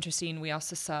 So that was interesting. We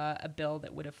also saw a bill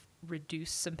that would have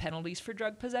reduced some penalties for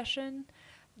drug possession.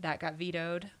 That got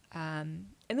vetoed. And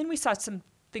then we saw some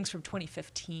things from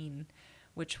 2015,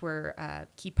 which were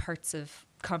key parts of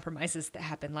compromises that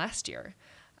happened last year.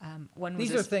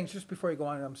 These are things, just before you go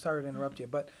on, I'm sorry to interrupt you,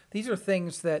 but these are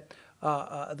things that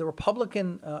the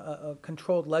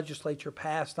Republican-controlled legislature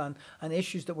passed on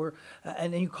issues that were,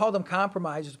 and you call them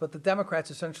compromises, but the Democrats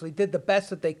essentially did the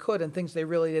best that they could and things they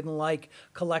really didn't like,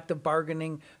 collective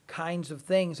bargaining kinds of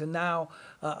things. And now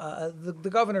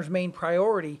the governor's main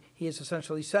priority, he has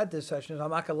essentially said this session, is I'm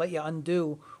not going to let you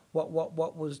undo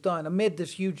what was done. Amid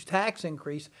this huge tax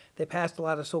increase, they passed a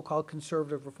lot of so-called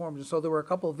conservative reforms. And so there were a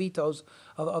couple of vetoes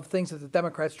of things that the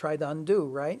Democrats tried to undo,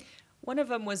 right? One of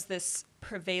them was this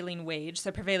prevailing wage.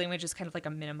 So prevailing wage is kind of like a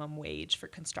minimum wage for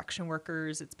construction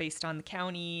workers. It's based on the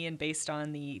county and based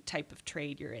on the type of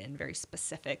trade you're in, very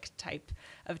specific type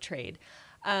of trade.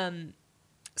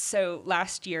 So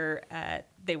last year,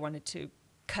 they wanted to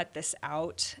cut this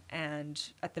out,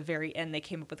 and at the very end they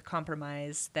came up with a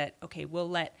compromise that we'll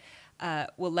let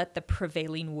the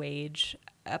prevailing wage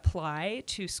apply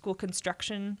to school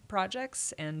construction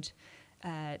projects and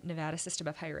Nevada system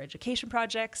of higher education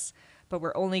projects, but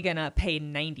we're only going to pay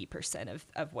 90%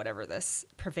 of whatever this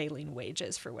prevailing wage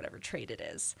is for whatever trade it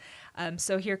is.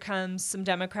 So here comes some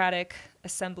Democratic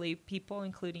Assembly people,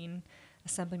 including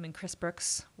Assemblyman Chris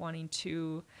Brooks, wanting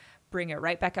to bring it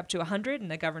right back up to 100, and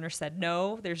the governor said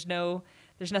no. There's no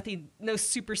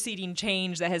superseding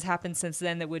change that has happened since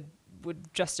then that would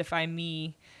justify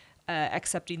me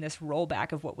accepting this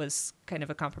rollback of what was kind of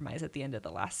a compromise at the end of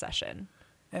the last session.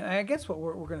 And I guess what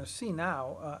we're going to see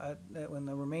now in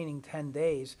the remaining 10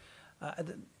 days,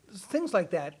 things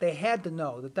like that, they had to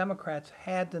know. The Democrats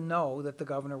had to know that the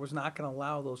governor was not going to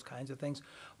allow those kinds of things.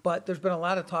 But there's been a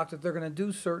lot of talk that they're going to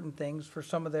do certain things for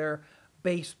some of their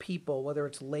base people, whether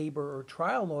it's labor or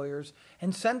trial lawyers,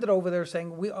 and send it over there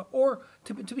saying or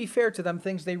to be fair to them,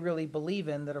 things they really believe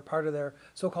in that are part of their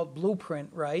so-called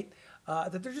blueprint, right?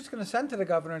 That they're just going to send to the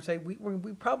governor and say, we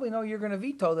probably know you're going to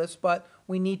veto this, but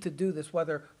we need to do this,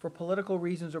 whether for political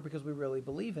reasons or because we really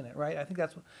believe in it, right? I think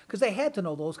that's because they had to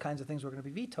know those kinds of things were going to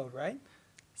be vetoed, right?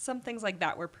 Some things like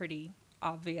that were pretty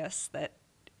obvious that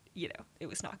it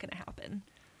was not going to happen.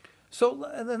 So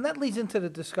and then that leads into the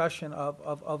discussion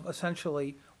of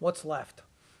essentially what's left.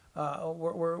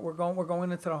 We're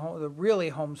going into the really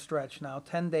home stretch now.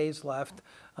 10 days left,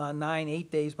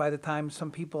 8 days by the time some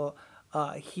people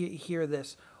hear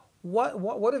this.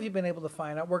 What have you been able to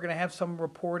find out? We're going to have some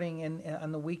reporting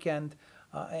on the weekend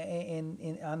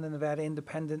on the Nevada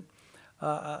Independent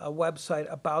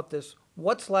website about this.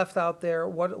 What's left out there?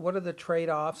 What are the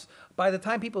trade-offs? By the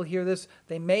time people hear this,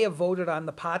 they may have voted on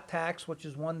the pot tax, which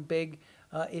is one big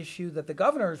issue that the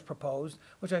governor has proposed,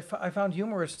 which I found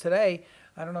humorous today.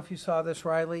 I don't know if you saw this,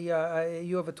 Riley.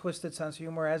 You have a twisted sense of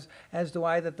humor, as do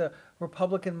I, that the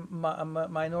Republican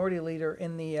minority leader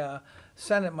in the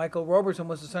Senate, Michael Robertson,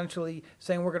 was essentially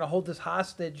saying we're going to hold this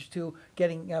hostage to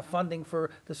getting funding for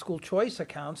the school choice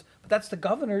accounts. But that's the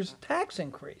governor's tax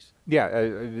increase. Yeah,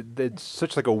 it's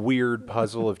such like a weird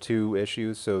puzzle of two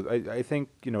issues. So I think,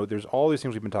 there's all these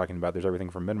things we've been talking about. There's everything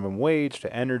from minimum wage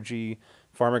to energy.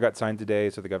 Pharma got signed today,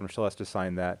 so the governor still has to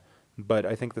sign that. But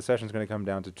I think the session's going to come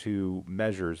down to two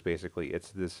measures, basically.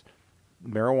 It's this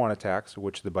marijuana tax,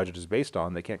 which the budget is based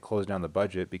on. They can't close down the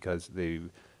budget because they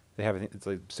have, I think it's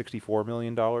like $64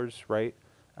 million, right?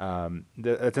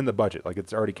 That's in the budget. Like,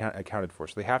 it's already accounted for.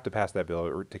 So they have to pass that bill,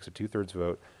 or it takes a 2/3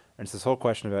 vote. And it's this whole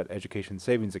question about education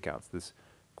savings accounts, this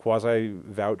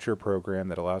quasi-voucher program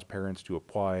that allows parents to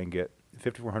apply and get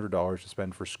 $5,400 to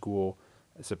spend for school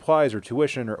supplies or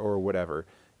tuition or whatever.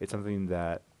 It's something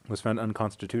that was found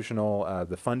unconstitutional.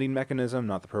 The funding mechanism,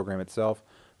 not the program itself.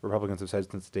 Republicans have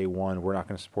said since day one, we're not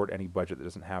going to support any budget that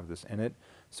doesn't have this in it.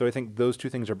 So I think those two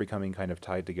things are becoming kind of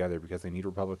tied together because they need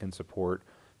Republican support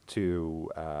to,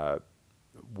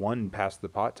 one, pass the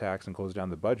pot tax and close down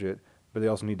the budget, but they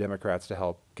also need Democrats to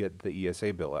help get the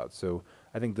ESA bill out. So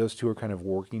I think those two are kind of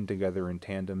working together in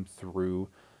tandem through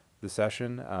the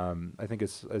session. I think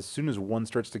as soon as one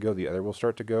starts to go, the other will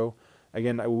start to go.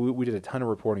 Again, we did a ton of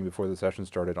reporting before the session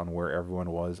started on where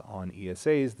everyone was on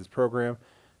ESAs, this program.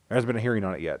 There hasn't been a hearing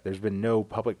on it yet. There's been no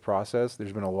public process.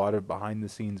 There's been a lot of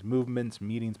behind-the-scenes movements,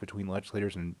 meetings between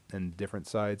legislators and different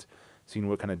sides, seeing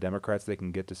what kind of Democrats they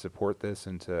can get to support this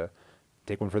and to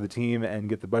take one for the team and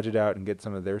get the budget out and get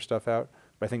some of their stuff out.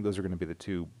 But I think those are going to be the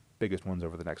two biggest ones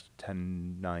over the next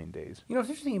 9 days. It's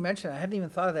interesting you mentioned it. I hadn't even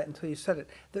thought of that until you said it.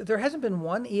 There hasn't been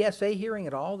one ESA hearing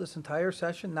at all this entire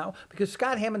session now, because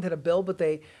Scott Hammond had a bill, but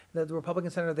the Republican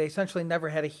senator, they essentially never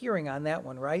had a hearing on that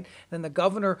one, right? Then the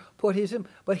governor put his in.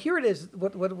 But here it is.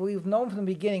 What we've known from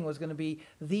the beginning was going to be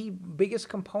the biggest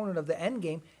component of the end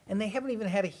game, and they haven't even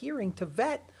had a hearing to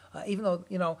vet. Even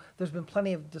though, there's been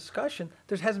plenty of discussion,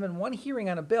 there hasn't been one hearing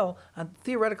on a bill on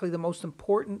theoretically the most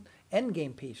important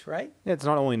endgame piece, right? Yeah, it's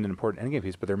not only an important endgame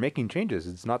piece, but they're making changes.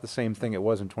 It's not the same thing it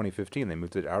was in 2015. They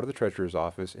moved it out of the Treasurer's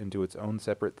office into its own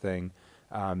separate thing.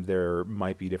 There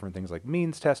might be different things like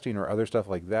means testing or other stuff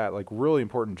like that, like really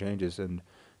important changes. And,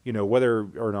 whether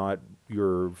or not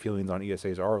your feelings on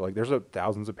ESAs are, like, there's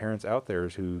thousands of parents out there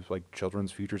whose, like,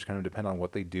 children's futures kind of depend on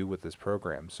what they do with this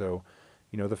program. So,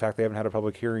 the fact they haven't had a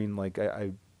public hearing, like,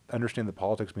 I understand the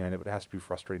politics behind it, but it has to be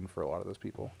frustrating for a lot of those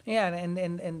people. Yeah,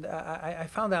 and I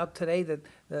found out today that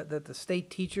the state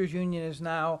teachers union is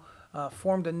now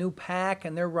formed a new PAC,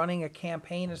 and they're running a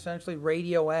campaign, essentially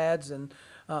radio ads and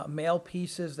mail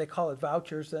pieces. They call it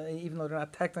vouchers, even though they're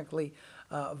not technically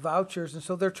vouchers. And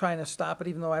so they're trying to stop it,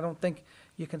 even though I don't think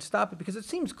you can stop it, because it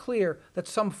seems clear that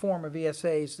some form of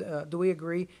ESAs, do we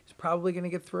agree, is probably going to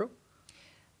get through?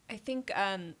 I think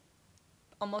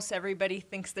almost everybody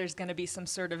thinks there's going to be some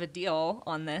sort of a deal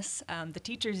on this. The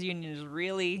teachers union is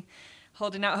really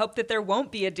holding out hope that there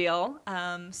won't be a deal.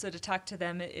 So to talk to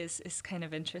them is kind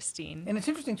of interesting. And it's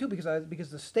interesting too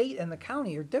because the state and the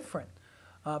county are different.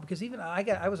 Because even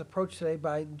I was approached today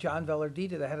by John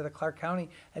Velardita, the head of the Clark County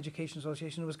Education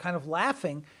Association, who was kind of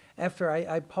laughing after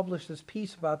I published this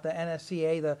piece about the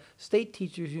NSCA, the State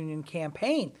Teachers Union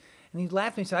campaign. And he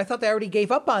laughed and he said, "I thought they already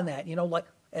gave up on that," like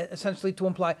essentially to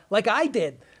imply, like I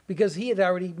did, because he had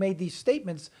already made these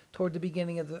statements toward the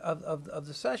beginning of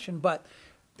the session. But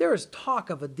there is talk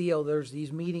of a deal. There's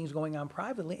these meetings going on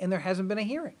privately, and there hasn't been a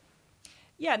hearing.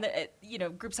 Yeah,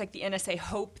 and groups like the NSA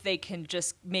hope they can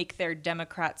just make their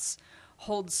Democrats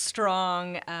hold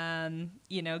strong,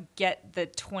 get the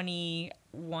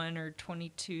 21 or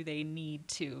 22 they need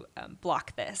to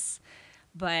block this.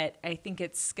 But I think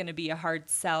it's going to be a hard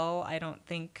sell. I don't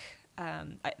think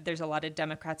there's a lot of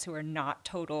Democrats who are not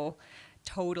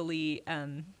totally,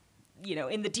 in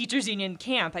the teachers union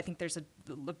camp. I think there's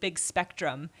a big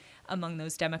spectrum among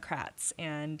those Democrats.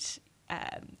 And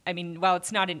while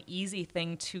it's not an easy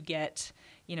thing to get,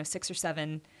 6 or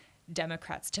 7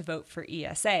 Democrats to vote for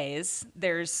ESAs,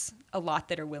 there's a lot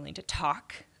that are willing to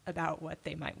talk about what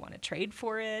they might want to trade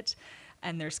for it.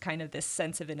 And there's kind of this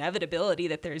sense of inevitability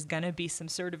that there's going to be some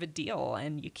sort of a deal,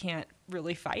 and you can't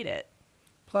really fight it.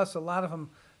 Plus, a lot of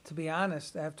them, to be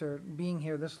honest, after being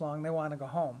here this long, they want to go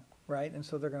home, right? And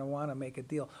so they're going to want to make a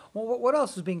deal. Well, what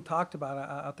else is being talked about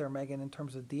out there, Megan, in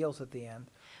terms of deals at the end?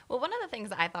 Well, one of the things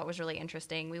that I thought was really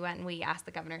interesting, we went and we asked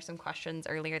the governor some questions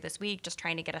earlier this week, just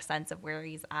trying to get a sense of where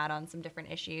he's at on some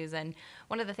different issues. And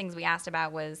one of the things we asked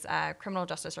about was criminal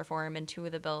justice reform and two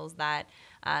of the bills that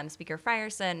Speaker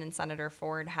Frierson and Senator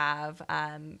Ford have.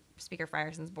 Speaker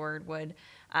Frierson's board would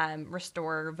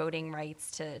restore voting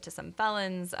rights to some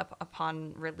felons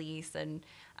upon release, and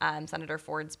Senator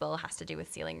Ford's bill has to do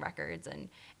with sealing records. And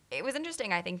it was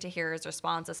interesting, I think, to hear his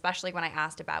response, especially when I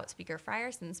asked about Speaker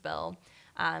Frierson's bill,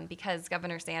 because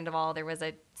Governor Sandoval, there was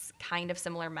a kind of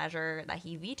similar measure that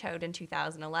he vetoed in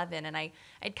 2011. And I'd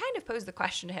kind of posed the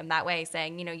question to him that way,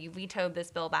 saying, you vetoed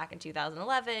this bill back in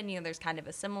 2011. There's kind of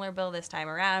a similar bill this time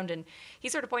around. And he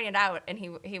sort of pointed out, and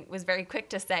he was very quick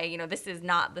to say, this is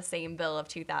not the same bill of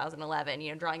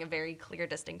 2011, drawing a very clear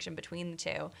distinction between the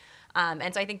two.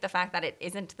 And so I think the fact that it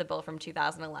isn't the bill from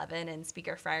 2011, and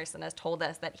Speaker Frierson has told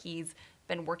us that he's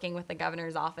been working with the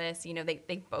governor's office.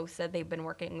 They both said they've been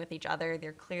working with each other.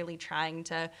 They're clearly trying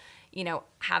to,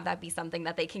 have that be something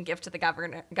that they can give to the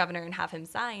governor and have him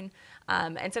sign.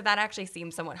 And so that actually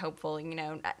seems somewhat hopeful.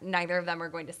 Neither of them are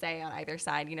going to say on either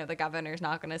side, the governor's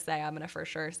not going to say, I'm going to for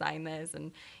sure sign this.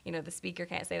 And, the speaker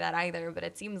can't say that either. But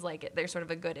it seems like there's sort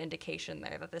of a good indication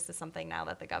there that this is something now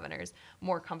that the governor's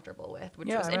more comfortable with, which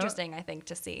was interesting, I think,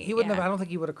 to see. He wouldn't have, I don't think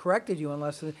he would have corrected you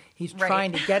unless he's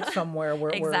trying to get somewhere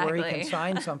where he can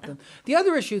sign something. The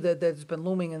other issue that's been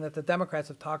looming and that the Democrats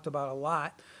have talked about a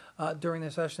lot during the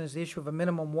session is the issue of a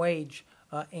minimum wage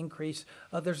increase.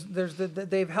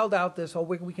 They've held out this,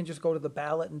 we can just go to the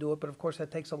ballot and do it, but of course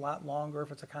that takes a lot longer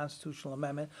if it's a constitutional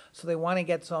amendment. So they want to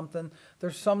get something.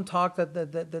 There's some talk that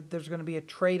there's going to be a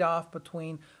trade-off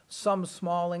between some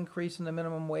small increase in the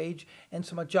minimum wage and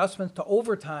some adjustments to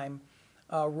overtime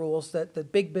rules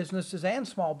that big businesses and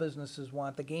small businesses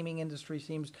want. The gaming industry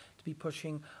seems to be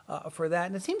pushing for that.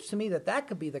 And it seems to me that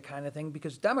could be the kind of thing,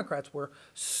 because Democrats were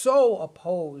so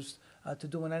opposed to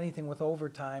doing anything with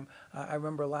overtime. I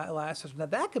remember last session. Now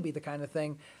that could be the kind of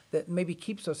thing that maybe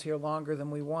keeps us here longer than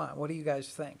we want. What do you guys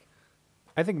think?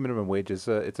 I think minimum wage it's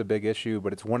a big issue,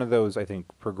 but it's one of those, I think,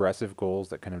 progressive goals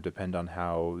that kind of depend on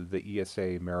how the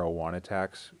ESA marijuana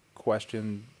tax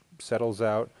question settles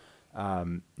out. They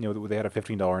had a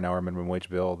 $15 an hour minimum wage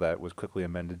bill that was quickly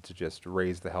amended to just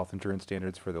raise the health insurance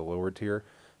standards for the lower tier.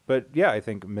 But yeah, I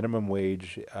think minimum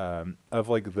wage of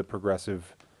like the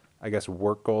progressive, I guess,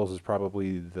 work goals is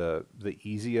probably the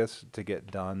easiest to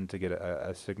get done, to get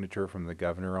a signature from the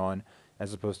governor on,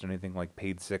 as opposed to anything like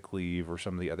paid sick leave or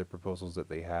some of the other proposals that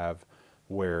they have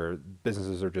where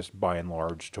businesses are just by and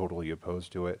large totally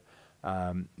opposed to it.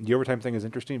 The overtime thing is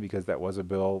interesting because that was a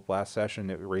bill last session.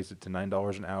 It raised it to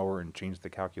 $9 an hour and changed the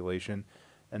calculation.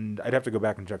 And I'd have to go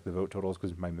back and check the vote totals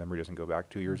because my memory doesn't go back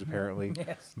 2 years apparently.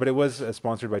 Yes. But it was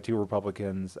sponsored by 2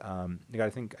 Republicans. I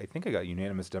think I got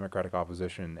unanimous Democratic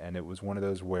opposition, and it was one of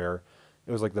those where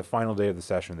it was like the final day of the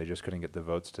session. They just couldn't get the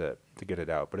votes to get it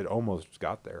out, but it almost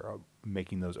got there,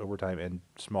 making those overtime and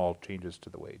small changes to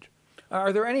the wage.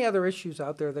 Are there any other issues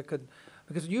out there that could,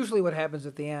 because usually what happens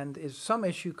at the end is some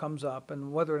issue comes up,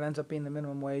 and whether it ends up being the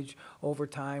minimum wage,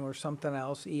 overtime, or something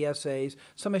else, ESAs,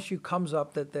 some issue comes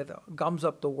up that gums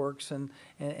up the works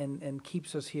and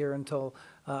keeps us here until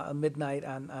midnight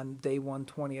on day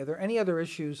 120. Are there any other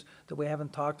issues that we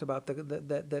haven't talked about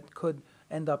that could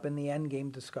end up in the end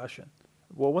game discussion?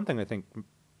 Well, one thing I think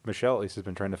Michelle at least has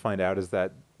been trying to find out is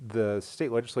that the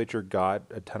state legislature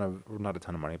got not a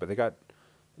ton of money, but they got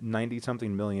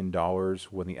 $90-something million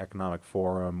when the Economic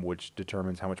Forum, which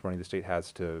determines how much money the state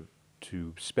has to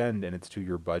spend in its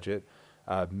 2-year budget,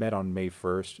 met on May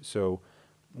 1st. So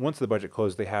once the budget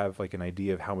closed, they have like an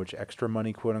idea of how much extra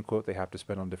money, quote unquote, they have to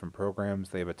spend on different programs.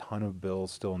 They have a ton of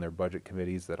bills still in their budget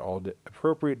committees that all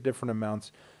appropriate different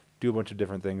amounts, do a bunch of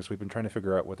different things. We've been trying to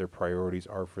figure out what their priorities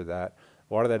are for that.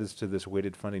 A lot of that is to this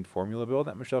weighted funding formula bill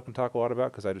that Michelle can talk a lot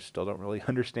about, because I just still don't really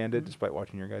understand it, despite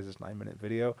watching your guys' 9-minute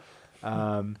video.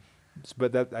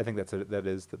 But I think that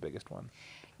is the biggest one.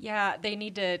 Yeah, they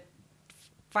need to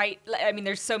fight. I mean,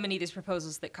 there's so many of these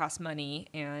proposals that cost money,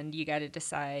 and you got to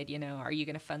decide, are you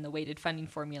going to fund the weighted funding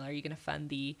formula? Are you going to fund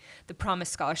the Promise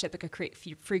Scholarship that could create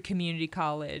free community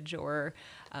college? Or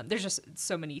there's just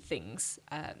so many things.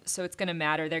 So it's going to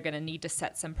matter. They're going to need to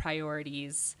set some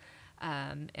priorities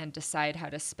and decide how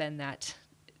to spend that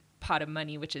pot of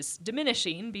money, which is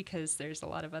diminishing because there's a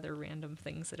lot of other random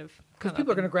things that have Because come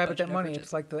people up are going to in grab at budget that money. overages.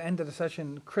 It's like the end of the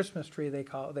session Christmas tree, they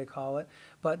call it.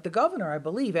 But the governor, I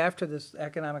believe, after this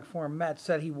economic forum met,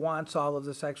 said he wants all of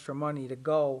this extra money to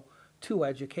go to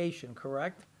education,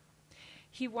 correct?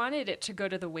 He wanted it to go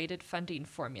to the weighted funding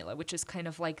formula, which is kind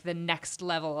of like the next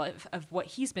level of what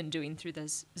he's been doing through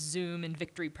those Zoom and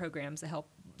Victory programs to help,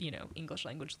 English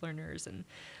language learners and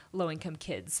low-income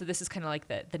kids. So this is kind of like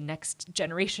the next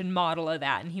generation model of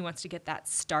that, and he wants to get that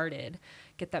started,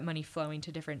 get that money flowing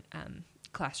to different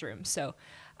classrooms. So,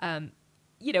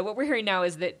 what we're hearing now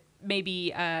is that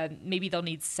maybe they'll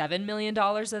need $7 million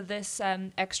of this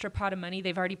extra pot of money.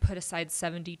 They've already put aside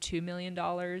 $72 million.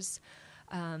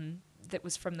 That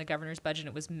was from the governor's budget.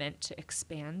 It was meant to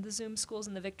expand the Zoom schools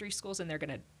and the Victory schools, and they're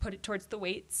going to put it towards the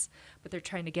weights, but they're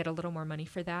trying to get a little more money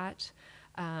for that.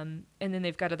 And then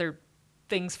they've got other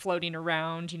things floating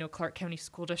around. Clark County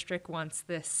School District wants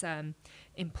this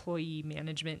employee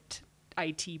management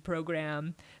IT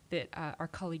program that our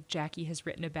colleague Jackie has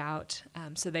written about.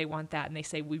 So they want that, and they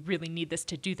say we really need this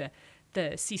to do the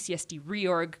CCSD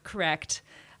reorg correct.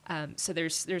 So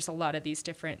there's a lot of these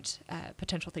different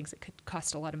potential things that could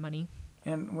cost a lot of money.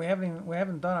 And we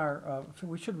haven't done our.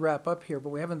 We should wrap up here, but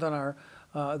we haven't done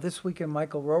our This Week in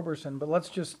Michael Roberson. But let's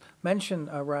just mention,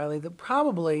 Riley, that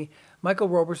probably Michael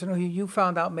Roberson, who you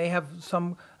found out may have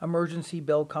some emergency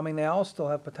bill coming. They all still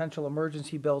have potential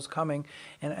emergency bills coming.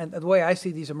 And the way I see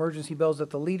these emergency bills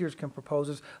that the leaders can propose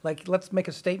is, like, let's make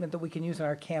a statement that we can use in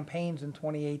our campaigns in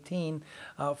 2018.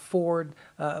 Ford,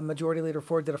 Majority Leader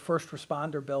Ford did a first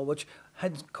responder bill, which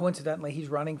coincidentally, he's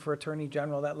running for Attorney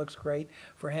General. That looks great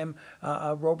for him.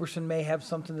 Roberson may have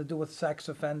something to do with sex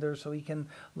offenders, so he can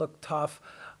look tough.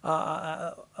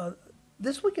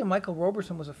 This week in Michael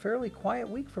Roberson was a fairly quiet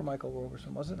week for Michael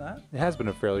Roberson, was it not? It has been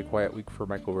a fairly quiet week for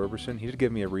Michael Roberson. He did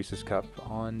give me a Reese's Cup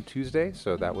on Tuesday,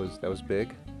 so that was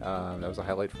big. That was a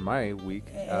highlight for my week.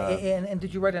 And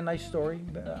did you write a nice story?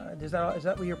 Is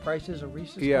that what your price is, a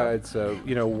Reese's Yeah, Cup? it's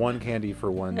one candy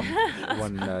for one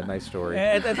nice story.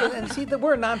 And see,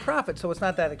 we're a nonprofit, so it's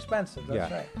not that expensive.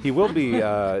 That's right. He will be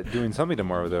doing something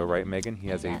tomorrow, though, right, Megan? He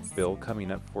has Yes. a bill coming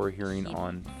up for a hearing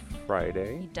on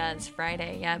Friday. He does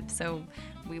Friday, yep. So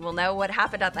we will know what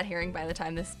happened at that hearing by the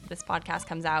time this podcast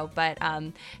comes out. But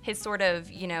his sort of,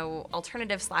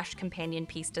 alternative / companion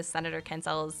piece to Senator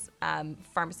Kinsel's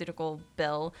pharmaceutical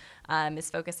bill is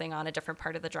focusing on a different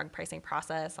part of the drug pricing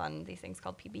process, on these things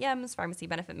called PBMs, pharmacy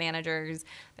benefit managers.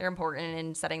 They're important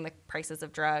in setting the prices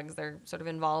of drugs. They're sort of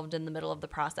involved in the middle of the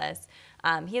process.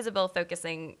 He has a bill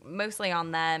focusing mostly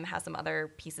on them, has some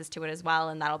other pieces to it as well,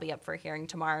 and that'll be up for a hearing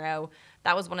tomorrow.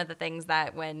 That was one of the things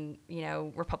that when,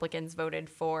 Republicans voted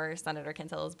for Senator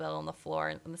Kinsel's bill on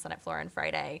the Senate floor on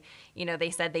Friday, they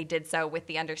said they did so with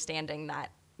the understanding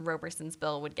that Roberson's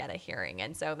bill would get a hearing.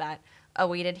 And so that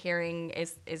awaited hearing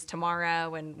is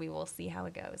tomorrow, and we will see how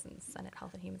it goes in Senate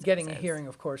Health and Human Services. Getting a hearing,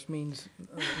 of course, means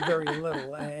very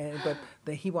little,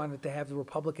 but he wanted to have the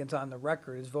Republicans on the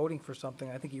record as voting for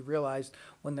something. I think he realized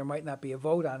when there might not be a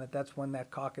vote on it, that's when that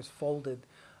caucus folded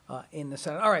in the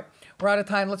Senate. All right, we're out of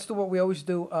time. Let's do what we always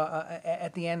do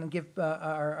at the end and give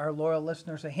our loyal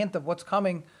listeners a hint of what's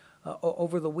coming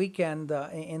over the weekend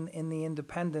in the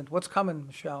Independent. What's coming,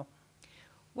 Michelle?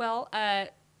 Well,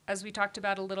 as we talked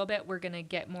about a little bit, we're going to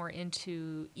get more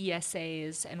into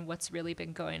ESAs and what's really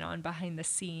been going on behind the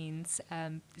scenes.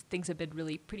 Things have been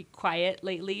really pretty quiet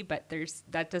lately, but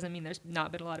that doesn't mean there's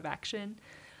not been a lot of action.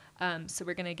 So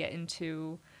we're going to get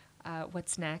into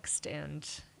what's next and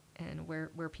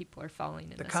where people are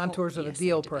falling in The this whole contours of the ESA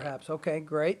deal, debate. perhaps. Okay,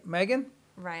 great. Megan?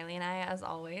 Riley and I, as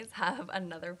always, have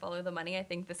another Follow the Money. I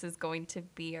think this is going to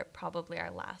be probably our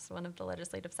last one of the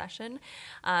legislative session.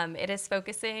 It is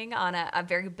focusing on a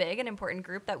very big and important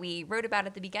group that we wrote about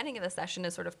at the beginning of the session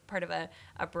as sort of part of a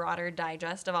broader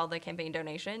digest of all the campaign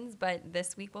donations. But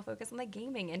this week we'll focus on the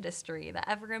gaming industry, the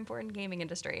ever important gaming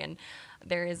industry. And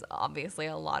there is obviously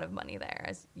a lot of money there,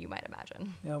 as you might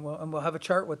imagine. Yeah, well, and we'll have a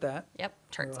chart with that. Yep,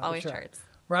 charts, We'll have a always chart. charts.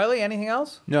 Riley, anything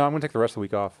else? No, I'm going to take the rest of the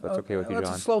week off. That's okay with you, It's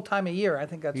John. a slow time of year. I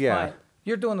think that's Yeah. fine.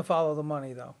 You're doing the Follow the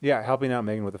Money, though. Yeah, helping out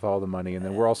Megan with the Follow the Money. And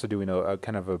then we're also doing a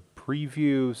kind of a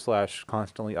preview /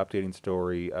 constantly updating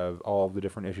story of all of the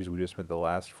different issues we just spent the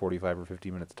last 45 or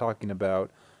 50 minutes talking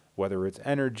about, whether it's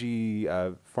energy,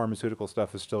 pharmaceutical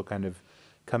stuff is still kind of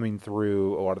coming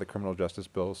through, a lot of the criminal justice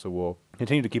bills. So we'll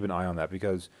continue to keep an eye on that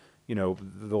because,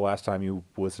 the last time you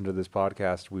listened to this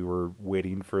podcast, we were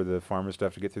waiting for the pharma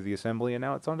stuff to get through the assembly, and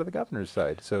now it's onto the governor's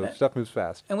side. So stuff moves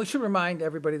fast. And we should remind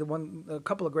everybody a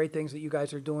couple of great things that you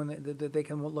guys are doing that they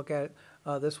can look at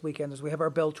this weekend is we have our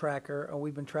bill tracker.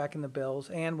 We've been tracking the bills,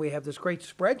 and we have this great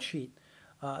spreadsheet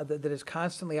that is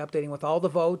constantly updating with all the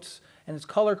votes, and it's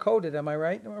color-coded. Am I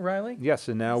right, Riley? Yes,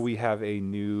 and now we have a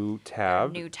new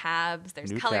tab. New tabs.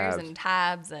 There's New colors tabs. and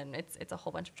tabs, and it's a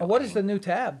whole bunch of. What is the joy. new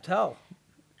tab? Tell.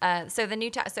 So the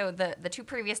new the two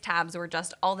previous tabs were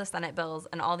just all the Senate bills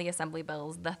and all the Assembly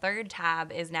bills. The third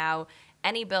tab is now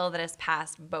any bill that has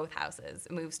passed both houses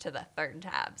moves to the third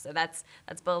tab. So that's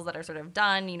bills that are sort of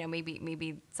done.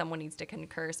 Maybe someone needs to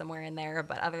concur somewhere in there,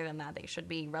 but other than that, they should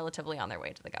be relatively on their way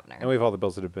to the governor. And we have all the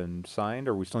bills that have been signed,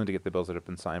 or we still need to get the bills that have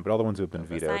been signed, but all the ones that have been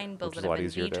vetoed, Signed bills which is that a have lot been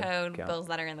easier to vetoed, count. bills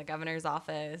that are in the governor's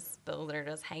office, bills that are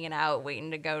just hanging out,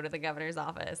 waiting to go to the governor's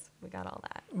office. We got all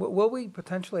that. Will we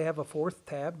potentially have a fourth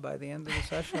tab by the end of the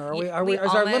session? Or We is our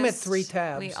limit almost- 3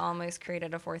 tabs? We almost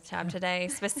created a fourth tab today,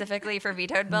 specifically for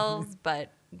vetoed bills, but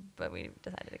we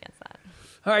decided against that.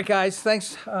 All right, guys.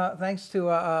 Thanks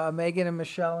to Megan and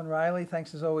Michelle and Riley.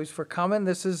 Thanks as always for coming.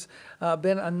 This has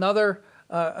been another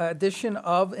edition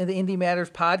of the Indy Matters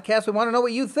podcast. We want to know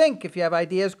what you think. If you have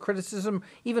ideas, criticism,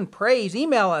 even praise,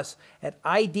 email us at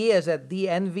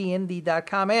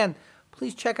ideas@thenvindy.com. And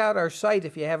please check out our site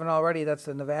if you haven't already. That's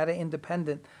the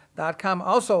NevadaIndependent.com.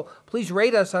 Also, please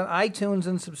rate us on iTunes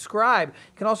and subscribe.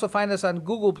 You can also find us on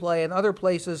Google Play and other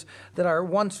places that our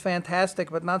once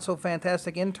fantastic but not so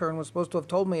fantastic intern was supposed to have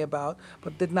told me about,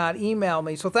 but did not email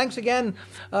me. So thanks again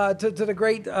to the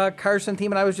great Carson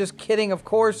team. And I was just kidding, of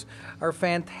course, our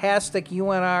fantastic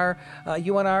UNR,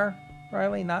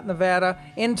 Riley, not Nevada,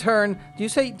 intern. Do you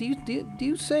say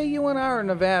UNR or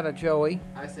Nevada, Joey?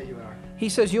 I say UNR. He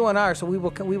says UNR, so we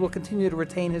will continue to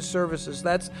retain his services.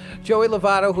 That's Joey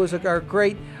Lovato, who is our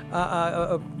great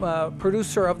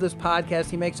producer of this podcast.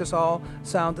 He makes us all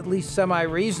sound at least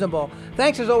semi-reasonable.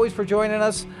 Thanks as always for joining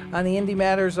us on the Indy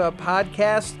Matters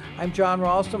podcast. I'm John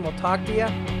Ralston. We'll talk to you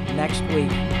next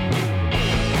week.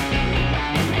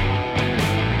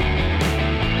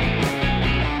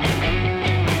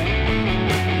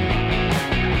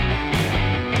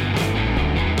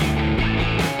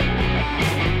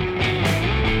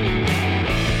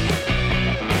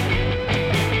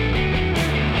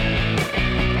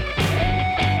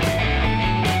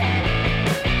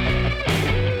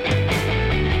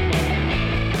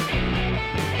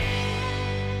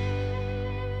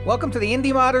 Welcome to the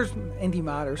Indy Matters.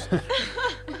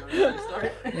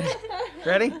 Start.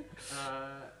 Ready?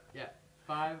 Yeah.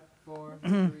 5, 4,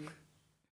 3.